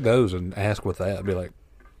big. Take those and ask with that. Be like,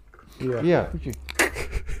 Yeah. Would you,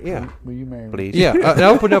 Yeah. will you marry me? Please. Yeah.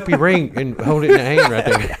 Open up your ring and hold it in the hand right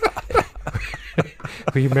there.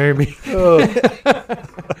 Will you marry me?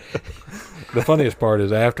 the funniest part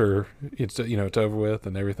is after it's it's over with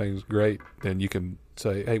and everything's great, then you can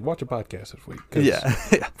say, "Hey, watch a podcast this week." 'Cause Yeah,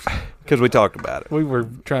 because we talked about it. we were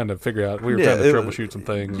trying to figure out. We were Yeah, trying to it was- troubleshoot some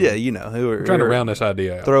things. Yeah, you know, who are trying to round this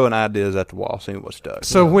idea out. throwing ideas at the wall, seeing what stuck.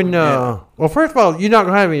 So when, well, first of all, you're not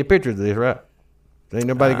gonna have any pictures of this, right? Ain't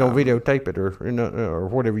nobody gonna videotape it or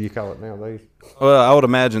whatever you call it nowadays. Well, I would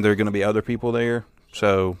imagine there are going to be other people there.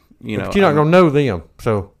 So But you're not gonna know them.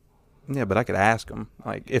 So Yeah, but I could ask them,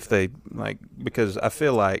 like, if they like, because I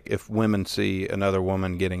feel like if women see another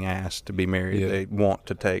woman getting asked to be married, Yeah. they want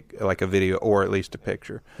to take like a video or at least a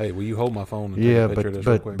picture. Hey, will you hold my phone and yeah, take a picture of this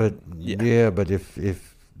real quick? Yeah.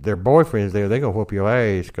 if their boyfriend's there, they gonna whoop your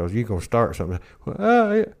ass because you gonna start something.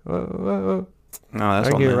 No, that's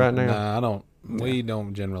I on get it them. right now. Nah, I don't. We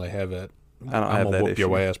don't generally have that. I don't I'm have gonna that whoop issue.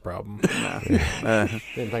 your ass problem. Didn't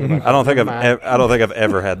think about I don't think that. I don't think I've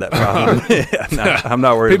ever had that problem. Yeah, no, I'm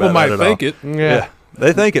not worried People about might that at think all. it. Yeah.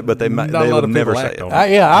 They think it, but they might. Not a They lot would of never people say act it. on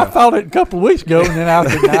I thought it a couple of weeks ago, and then I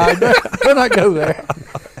said, better not go there.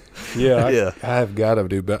 Yeah, Yeah. I have got to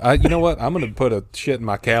do better. You know what? I'm going to put a shit in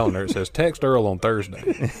my calendar. It says text Earl on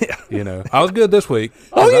Thursday. You know, I was good this week.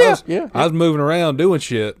 Oh, 'Cause yeah, I was, yeah. I was moving around doing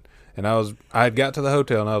shit, and I had got to the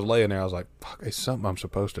hotel and I was laying there. I was like, "Fuck, it's something I'm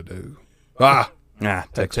supposed to do."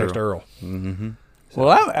 Text Earl. Mm-hmm.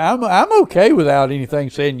 Well, I'm okay without anything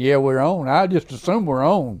saying, yeah, we're on. I just assume we're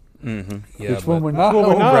on. Mm-hmm. Yeah, It's when but- we're not Well,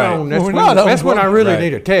 we're on. not right. on. That's We're when, not on. that's when I really Right.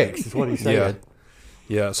 need a text. Is what he yeah, said.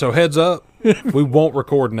 yeah. So heads up, we won't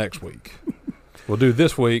record next week. We'll do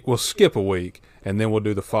this week. We'll skip a week, and then we'll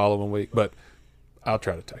do the following week. But I'll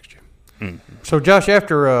try to text you. So Josh,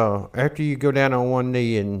 after you go down on one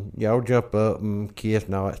knee and y'all jump up and kiss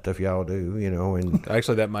and all that stuff y'all do, and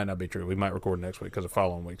Actually, that might not be true. We might record next week because the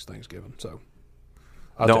following week's Thanksgiving. So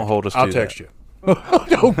Don't hold us I'll to text that. you.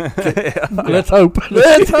 Let's hope.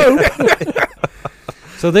 Let's hope.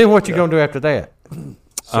 so then what you gonna do after that?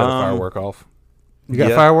 Set a firework off. You got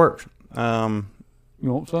Yeah. fireworks?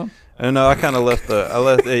 You want some? No, I kind of left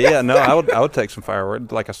yeah, no, I would take some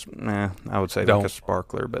fireworks, like I would say like Don't. a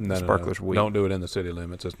sparkler, but No, the no, sparkler's no. weak. Don't do it in the city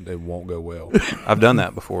limits. It won't go well. I've done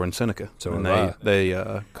that before in Seneca. So and have they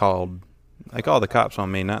called the cops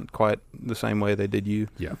on me, not quite the same way they did you.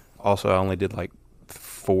 Yeah. Also, I only did like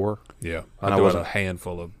 4. Yeah, And I I do wasn't- a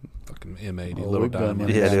handful of fucking M80 Oh, little we've done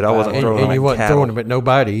diamonds. them. Yeah, dude, I wasn't And- throwing And them you at wasn't cattle. throwing them at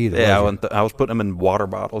nobody either. Yeah, was you? I was putting them in water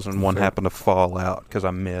bottles, and one Fair. happened to fall out because I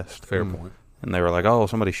missed. Fair point. And they were like, "Oh,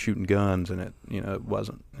 somebody's shooting guns," and it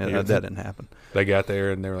wasn't. And Yeah. that didn't happen. They got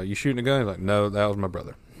there and they were like, "You shooting a gun?" He's like, "No, that was my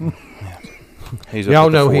brother." He's up Y'all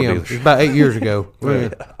at the know Ford him. dealership. It's about 8 years ago.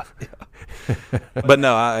 But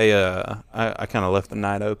no, I kind of left the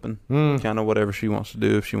night open. Mm. Kind of whatever she wants to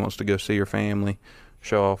do. If she wants to go see her family,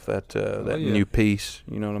 show off that yeah. new piece.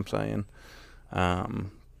 You know what I'm saying?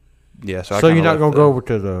 Yeah. So, So you're not gonna go over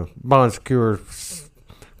to the Bon Secure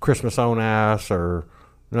Christmas on Ice or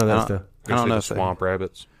none of that stuff. I don't know the if they- swamp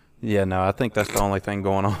rabbits. Yeah, no, I think that's the only thing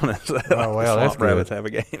going on. Is that Oh, well, the that's Swamp Rabbits good. have a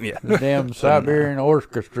game. Yeah. The damn Siberian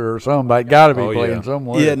Orchestra or somebody got to be Oh, playing yeah.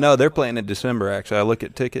 somewhere. Yeah, no, they're playing in December. Actually, I look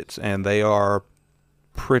at tickets and they are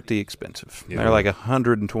pretty expensive. Yeah. They're like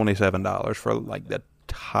 $127 for like the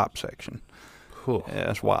top section. Whew. Yeah,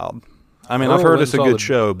 that's wild. I mean, Earl I've heard went it's a and saw good the-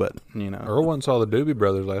 show, but you know, Earl went and saw the Doobie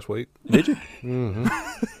Brothers last week. did you?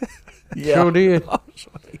 Yeah. Sure did.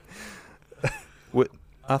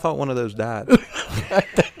 I thought one of those died.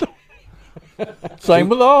 Same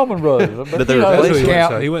with the Allman Brothers. But they were That's who he went and saw.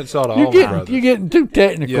 counting. He went and saw the You're Allman getting, Brothers. you're getting too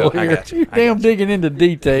technical Yeah, I here. got you. You're I damn got you. digging into He saw the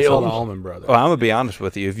details. Allman Brothers. Well, I'm gonna be honest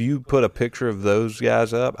with you. If you put a picture of those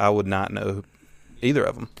guys up, I would not know either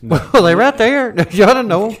of them. Well, they're right there. You ought to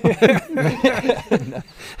know.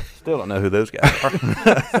 Still don't know who those guys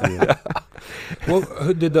are.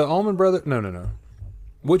 Well, did the Allman Brothers? No.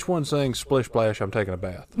 Which one sang "Splish Splash"? I'm taking a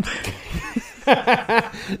bath.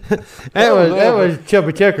 That was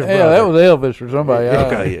Chubby Checker's Yeah, brother. that was Elvis or somebody.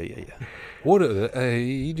 Okay, yeah. What?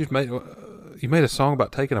 You just made you made a song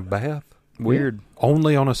about taking a bath? Weird,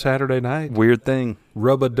 Only on a Saturday night? weird thing.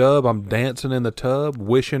 Rub a dub. I'm dancing in the tub,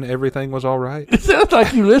 wishing everything was all right. It sounds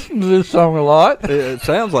like you listen to this song a lot. It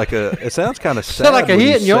sounds like it sounds kind of sad. like a when you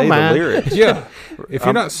hit in your say the mind. lyrics. Yeah. If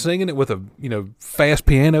you're not singing it with a fast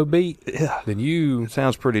piano beat, Yeah. then you It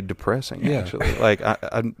sounds pretty depressing, Yeah. actually. Like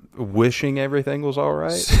I'm wishing everything was all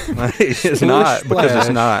right. It's not because it's splash.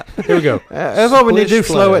 not. here we go. That's what we need to do. Splish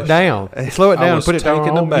Slow it Splash. down. Slow it I down and was put it down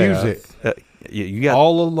taking a on bath. music. You got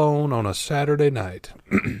All alone on a Saturday night.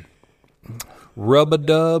 Rub a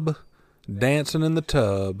dub, dancing in the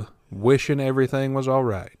tub, wishing everything was all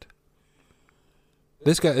right.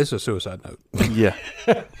 This is a suicide note yeah,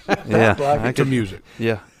 yeah, I to could- music.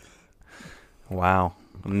 yeah. Wow,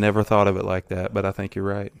 never thought of it like that, but I think you're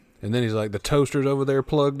right. And then he's like, the toaster's over there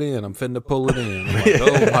plugged in. I'm finna pull it in. I'm like,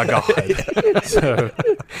 oh my God. So,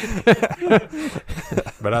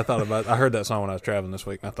 but I heard that song when I was traveling this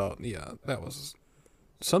week, and I thought, yeah,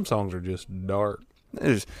 some songs are just dark.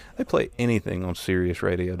 They play anything on Sirius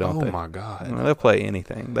Radio, don't Oh they? my God. They'll play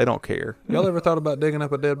anything. They don't care. Y'all ever thought about digging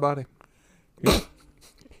up a dead body?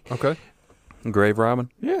 Okay. Grave robbing.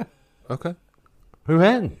 Yeah. Okay. Who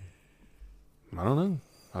hadn't? I don't know.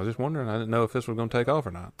 I was just wondering. I didn't know if this was going to take off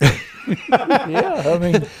or not. Yeah. I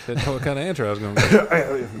mean, Didn't know what kind of answer I was going to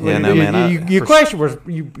get. Yeah, no, man. Your question was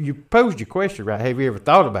you posed your question right. Have you ever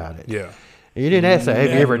thought about it? Yeah. You didn't ask that.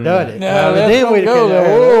 Have you ever done it? No, then let's we'd not go have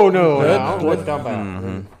there. oh no, Let's- no, what you talking about?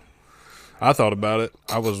 Mm-hmm. I thought about it.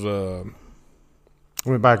 I was,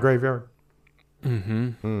 Went by a graveyard.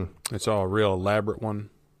 I saw a real elaborate one,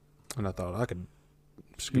 and I thought I could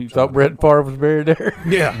you scoop thought some. Brett Favre was buried there?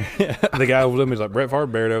 Yeah. The guy was with me. He's like, Brett Favre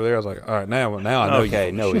buried over there. I was like, all right, now I know Okay,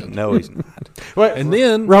 you. no, he's not. Wait, And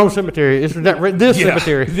then, wrong cemetery. It's not this Yeah.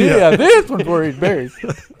 cemetery. Yeah, this one's where he's buried.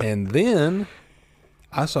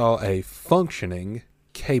 I saw a functioning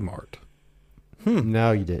Kmart.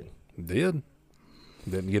 No, you didn't.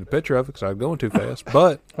 Didn't get a picture of it because I was going too fast.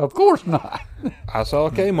 But Of course not. I saw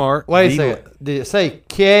a Kmart. Wait a second. Did it say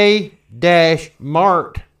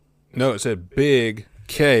K-Mart? No, it said Big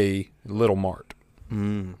K Little Mart.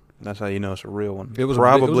 That's how you know it's a real one. It was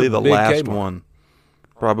probably a the big last Kmart. one.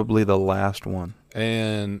 Probably the last one.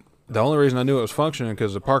 And the only reason I knew it was functioning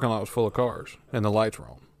because the parking lot was full of cars and the lights were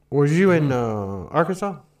on. Was you in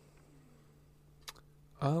Arkansas?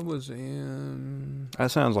 I was in.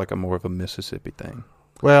 That sounds like a more of a Mississippi thing.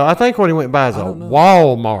 Well, I think what he went by is a I don't know.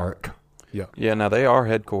 Walmart. Yeah, now they are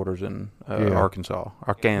headquarters in Yeah. Arkansas, You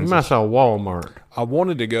Arkansas. might saw Walmart. I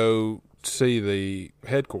wanted to go see the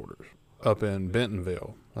headquarters up in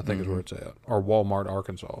Bentonville, I think is where it's at, or Walmart,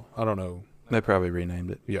 Arkansas. I don't know. They probably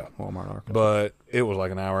renamed it. Yeah. Walmart, Arkansas. But it was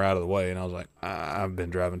like an hour out of the way, and I was like, I've been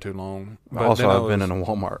driving too long. But Also, then I I've been was- in a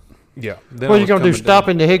Walmart. Yeah. Then What I you was gonna do? coming Stop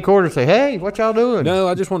down- in the headquarters and say, "Hey, what y'all doing?" No,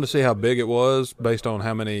 I just wanted to see how big it was based on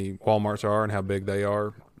how many Walmarts are and how big they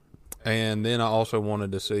are. And then I also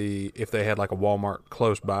wanted to see if they had like a Walmart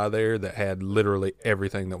close by there that had literally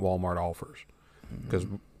everything that Walmart offers. Because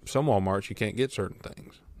some Walmarts you can't get certain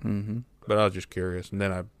things. Mm-hmm. But I was just curious, and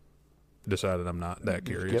then I decided I'm not that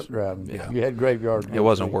curious. Kept driving. Yeah. You had graveyard. It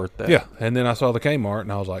wasn't worth that. Yeah, and then I saw the Kmart,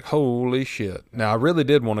 and I was like, "Holy shit!" Now I really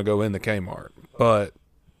did want to go in the Kmart, but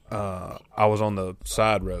I was on the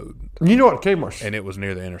side road, You know what Kmart's and it was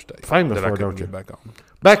near the interstate. Famous that I for, couldn't don't you? get back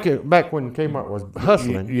on. back when Kmart was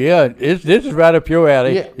hustling. Yeah, this is right up your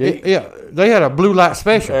alley. Yeah, they had a blue light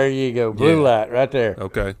special. There you go. Blue Yeah. light right there.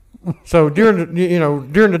 Okay, So during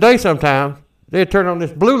the day, sometime they'd turn on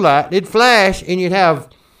this blue light. It'd flash, and you'd have,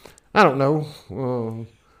 I don't know,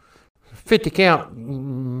 50 count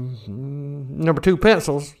number 2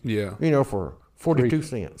 pencils. yeah. For 42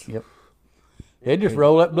 cents. Yep. They'd just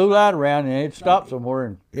roll that blue light around and it'd stop somewhere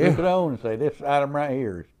and flip it on and say, this item right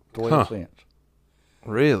here is 12 cents.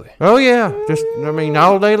 Really? Oh yeah,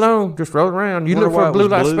 all day long, just roll around. You Wonder look for why a it blue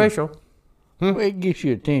was light blue. special. Well, it gets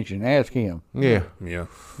you attention. Ask him. Yeah. Yeah.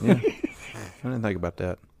 I didn't think about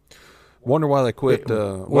that. Wonder why they quit.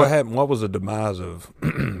 What happened? What was the demise of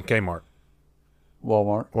Kmart?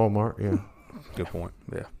 Walmart. Yeah. Good point.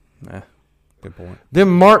 Yeah. Good point.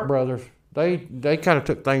 Them Mark brothers, they kind of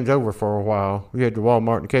took things over for a while. You had the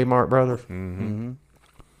Walmart and Kmart brothers. Mm-hmm.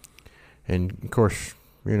 And, of course,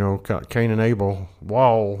 you know, Cain and Abel.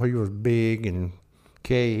 Wall, he was big, and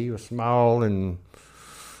Kay, he was small, and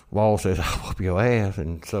Wall says, I'll whoop your ass.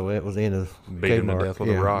 And so that was the end of Beat him to Kmart. death with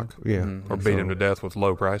a rock. Yeah. Mhm. Or beat him to death with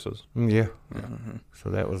low prices. Yeah. Mm-hmm.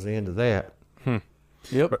 So that was the end of that.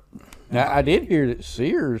 Yep. Now, I did hear that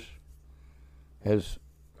Sears has,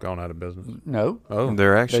 Gone out of business. no, Oh,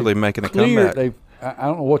 They're actually making a cleared, comeback. I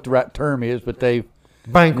don't know what the right term is, but they've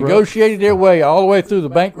Bankrupt. negotiated their way all the way through the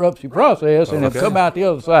bankruptcy process and have Okay. come out the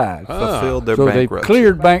other side. Fulfilled their So they've bankruptcy.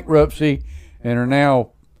 cleared bankruptcy and are now,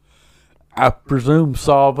 I presume,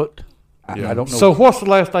 solvent. Yeah. I don't know. So what's the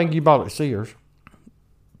last thing you bought at Sears?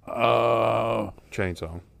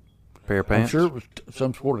 chainsaw. Pair of I'm pants. sure it was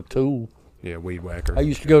some sort of tool. Yeah, weed whacker. I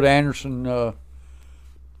used to go to Anderson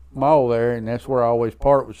Mall there, and that's where I always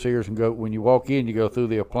part with Sears and go. When you walk in, you go through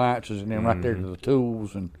the appliances, and then right there to the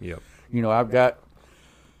tools. And Yep. you know, I've got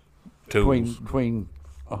Tools. between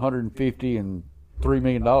 150 and $3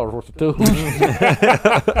 million worth of tools.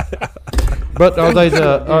 But are they Do it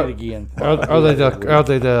the again. are they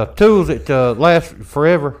the tools that last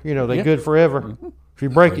forever? You know, they Yeah. good forever. If you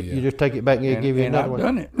break it, yeah. you just take it back and And, give you and another I've one.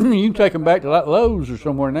 done it. You can take them back to like Lowe's or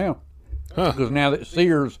somewhere now, Huh. because now that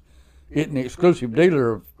Sears isn't the exclusive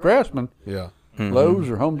dealer of Craftsman, Yeah. Lowe's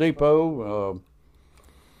or Home Depot,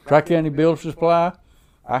 Tri-County Building Supply.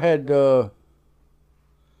 I had it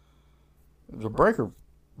was a breaker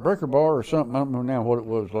bar or something. I don't know now what it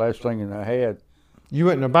was. The last thing that I had. You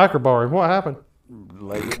went in a biker bar, and what happened?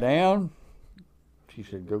 Laid it down. She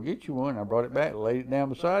said, "Go get you one." I brought it back, laid it down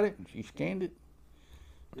beside it, and she scanned it.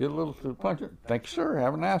 Did a little punch it. Thank you, sir.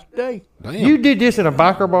 Have a nice day. Damn. You did this in a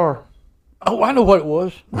biker bar. Oh, I know what it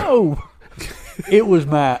was. No, it was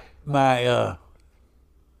my No.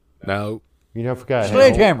 You never forgot.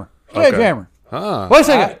 sledgehammer. Sledgehammer. Huh. Wait a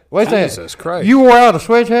second. Wait a second. Jesus Christ. You wore out a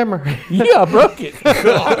sledgehammer. Yeah, I broke it.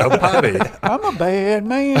 God, Patty. I'm a bad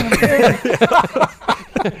man.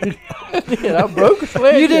 I broke a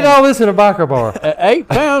sledgehammer. You did all this in a biker bar. An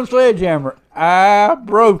 8-pound sledgehammer. I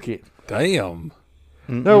broke it. Damn.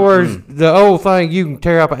 In other words, the old thing, you can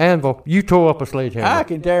tear up an anvil. You tore up a sledgehammer. I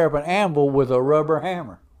can tear up an anvil with a rubber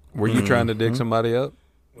hammer. Were you trying to dig somebody up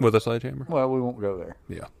with a sledgehammer? Well, we won't go there.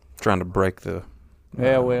 Yeah. Trying to break the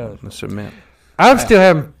Yeah, well, cement. I'm still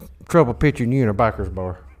having trouble picturing you in a biker's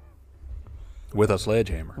bar. With a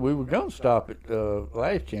sledgehammer. we were going to stop at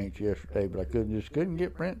Last Chance yesterday, but I couldn't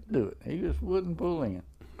get Brent to do it. He just wouldn't pull in.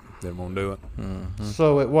 They won't do it.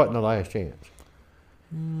 So it wasn't the last chance.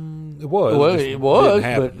 It was. Well, just it was,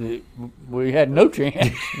 didn't but we had no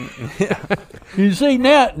chance. You see,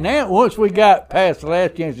 now once we got past the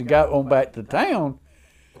Last Chance and got on back to town,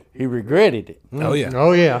 he regretted it. Oh, yeah.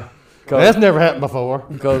 Oh, yeah. That's never happened before.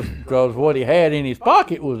 Because what he had in his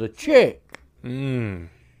pocket was a check. Mm.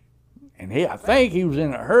 And I think he was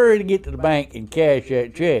in a hurry to get to the bank and cash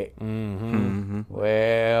that check. Mm-hmm.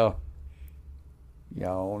 Well,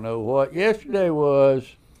 y'all know what yesterday was.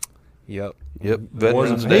 Yep. Yep. Wasn't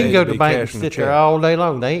Veterans They Day. can go to be the bank and cashing the sit there check. all day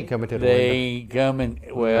long. They ain't coming to the They window. ain't coming.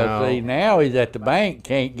 Well, No. see, now he's at the bank,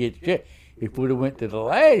 can't get the check. If we'd have went to the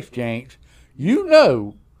Last Chance, you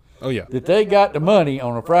know Oh, yeah. that they got the money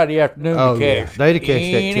on a Friday afternoon Oh, to yeah. cash They'd have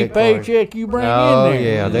cashed that any check for you. paycheck you bring Oh, in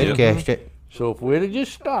there. yeah. They'd Yeah. have cashed it. So if we'd have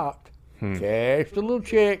just stopped, cashed a little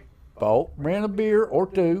check, bought Brent a beer or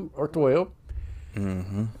 2 or 12,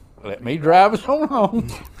 let me drive us on home.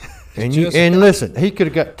 And listen, he could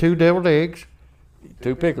have got 2 deviled eggs,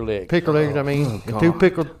 2 pickled eggs. pickled eggs, and 2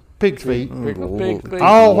 pickled pig's feet. Pickled pig's feet.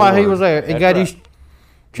 All while he was there and That's got right. his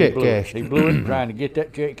check He blew it. cashed. He blew it trying to get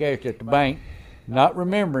that check cashed at the bank, not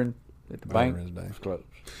remembering that the bank Veterans Day. was closed.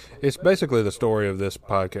 It's basically the story of this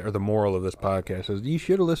podcast, or the moral of this podcast is you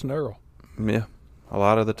should have listened to Earl. Yeah. A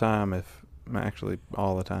lot of the time, actually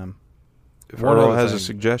all the time. If One Earl other has a thing.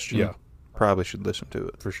 suggestion, Yeah. probably should listen to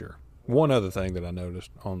it. For sure. One other thing that I noticed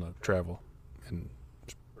on the travel, and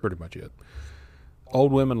it's pretty much it.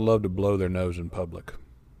 Old women love to blow their nose in public.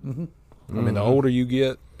 Mm-hmm. I mean, the older you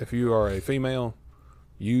get, if you are a female,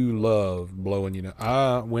 you love blowing your nose.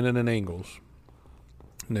 I went in an Ingles,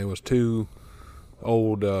 and there was 2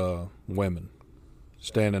 old women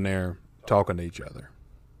standing there talking to each other.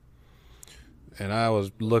 And I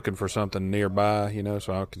was looking for something nearby,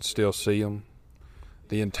 so I could still see them.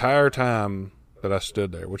 The entire time that I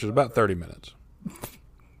stood there, which is about 30 minutes,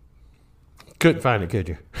 Couldn't find it, could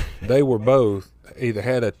you? they were both either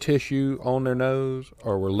had a tissue on their nose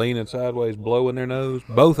or were leaning sideways blowing their nose.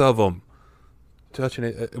 Both of them touching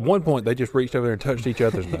it. At one point, they just reached over there and touched each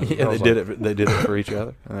other's nose. Yeah, they did it. They did it for each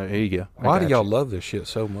other. Here you go. Why do y'all love this shit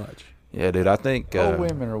so much? Yeah, dude. I think Old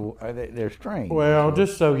women they're strange. Well,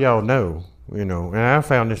 just so y'all know, and I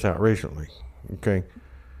found this out recently. Okay,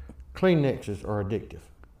 Kleenexes are addictive,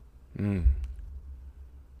 and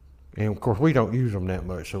of course we don't use them that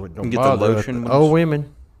much, so it don't You get the bother us. lotion But ones? old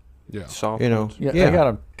women, Yeah. soft. yeah, yeah. they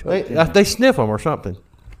got them. they sniff them or something.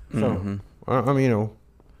 So Mm-hmm. I mean,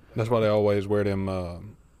 That's why they always wear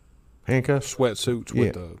them handcuffs. sweatsuits Yeah.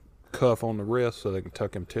 with the cuff on the wrist so they can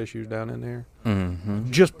tuck them tissues down in there. Mm-hmm.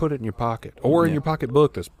 Just put it in your pocket or in Yeah. your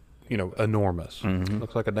pocketbook that's, enormous. Mhm.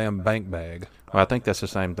 Looks like a damn bank bag. Well, I think that's the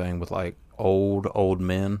same thing with like old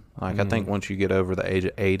men. Like I think once you get over the age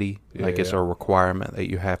of 80, like it's Yeah. a requirement that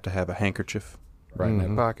you have to have a handkerchief. Right in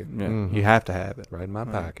that pocket. Yeah, you have to have it. Right in my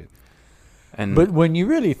pocket. And But when you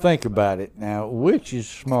really think about it, now which is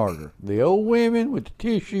smarter, the old women with the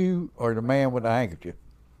tissue or the man with the handkerchief?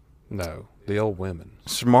 No, the old women.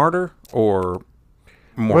 smarter or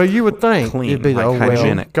more Well, you would think clean, it'd be the like old women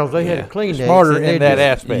hygienic. because they Yeah. had Kleenex. Smarter and they in that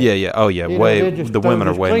just, aspect. Yeah. Oh, yeah. they Way just the throw women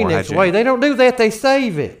are this way more Kleenex hygienic. away. They don't do that. They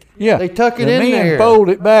save it. Yeah, They tuck it the in men there. fold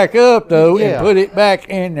it back up though Yeah. and put it back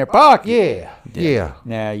in their pocket. Yeah.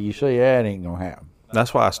 Now you see that ain't gonna happen.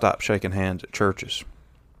 That's why I stopped shaking hands at churches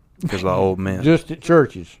because of the old men. Just at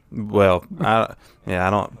churches. Well, I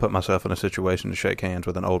don't put myself in a situation to shake hands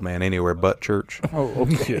with an old man anywhere but church. Oh,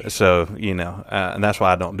 okay. So, and that's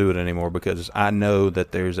why I don't do it anymore because I know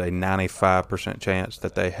that there's a 95% chance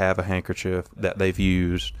that they have a handkerchief that they've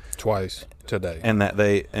used Twice today. and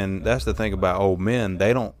and that's the thing about old men.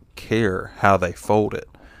 They don't care how they fold it.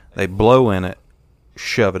 They blow in it,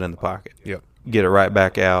 shove it in the pocket, Yep. get it right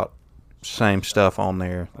back out, same stuff on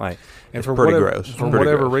there. Like, And it's for pretty whatever, gross. For Pretty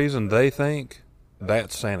whatever gross. reason, they think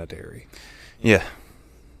that's sanitary. Yeah.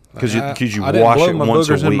 Because you I wash didn't blow it my once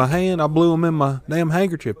a boogers in week. my hand. I blew them in my damn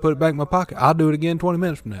handkerchief. Put it back in my pocket. I'll do it again 20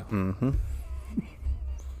 minutes from now. Mm-hmm.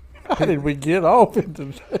 How did we get off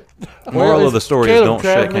into that? Moral of the story is Caleb don't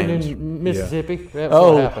shake traveling hands. in Mississippi. That's what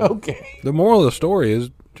Oh, happened. okay. The moral of the story is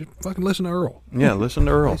just fucking listen to Earl. Yeah, listen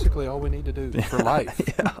to Earl. Basically, all we need to do for life.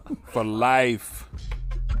 For life.